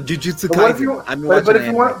Jujutsu Kaisen.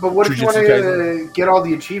 But what if you want to get all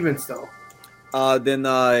the achievements though? Then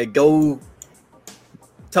go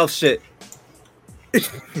tough shit.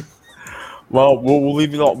 Well, we'll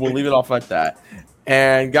leave it off. We'll leave it off like that.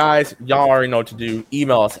 And guys, y'all already know what to do.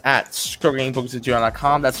 Email us at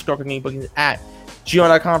scrubgamebookings@gmail.com. That's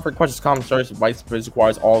scrubgamebookings@gmail.com for questions, comments, stories, advice,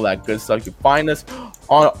 requires all that good stuff. You can find us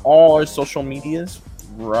on all our social medias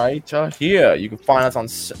right here. You can find us on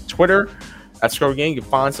Twitter at Scrub Gaming. You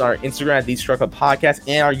can find us on our Instagram at the ScrubClub Podcast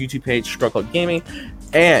and our YouTube page, ScrubClub Gaming.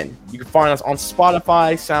 And you can find us on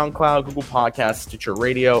Spotify, SoundCloud, Google Podcasts, Stitcher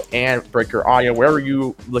Radio, and Breaker Audio. Wherever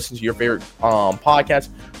you listen to your favorite podcasts,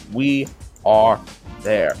 we are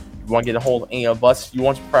there. If you want to get a hold of any of us, you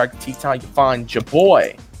want to practice Tea Time, you can find your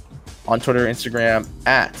boy on Twitter and Instagram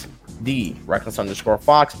at the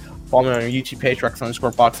Reckless_Fox. Follow me on our YouTube page,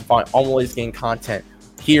 Rex_Fox, and find all the latest game content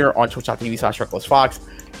here on twitch.tv/RecklessFox.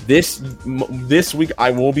 This week, I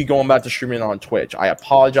will be going back to streaming on Twitch. I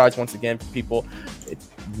apologize once again for people.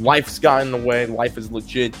 Life's got in the way. Life is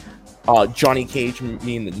legit. Johnny Cage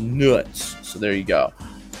me in the nuts. So there you go.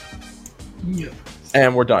 Yeah.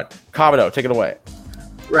 And we're done. Kabuto, take it away.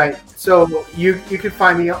 Right. So you can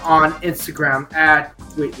find me on Instagram at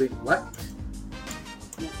wait what?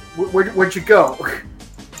 Where'd you go?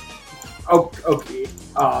 Oh, okay.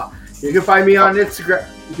 You can find me on Instagram.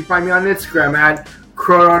 You can find me on Instagram at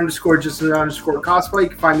Chrono_Just_Cosplay. You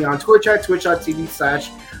can find me on Twitch at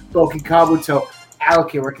twitch.tv/BokenKabuto.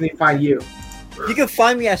 Alki, where can they find you? You can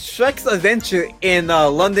find me at Shrek's Adventure in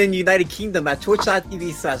London, United Kingdom at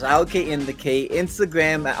twitch.tv/AllocateIndicate,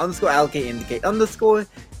 Instagram at _AllocateIndicate_,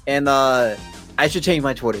 and I should change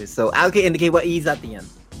my Twitter, so AllocateIndicate with E's at the end.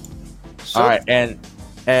 All right, and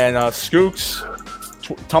Skooks,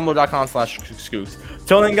 tumblr.com/Skooks.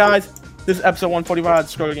 Till then, guys, this is episode 145 of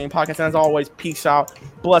the Scrubclub Game Podcast, and as always, peace out,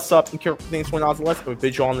 bless up, and care for things when I was less. We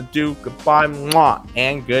bid you all on the do. Goodbye, mwah,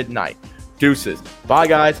 and good night. Deuces. Bye,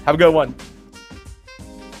 guys. Have a good one.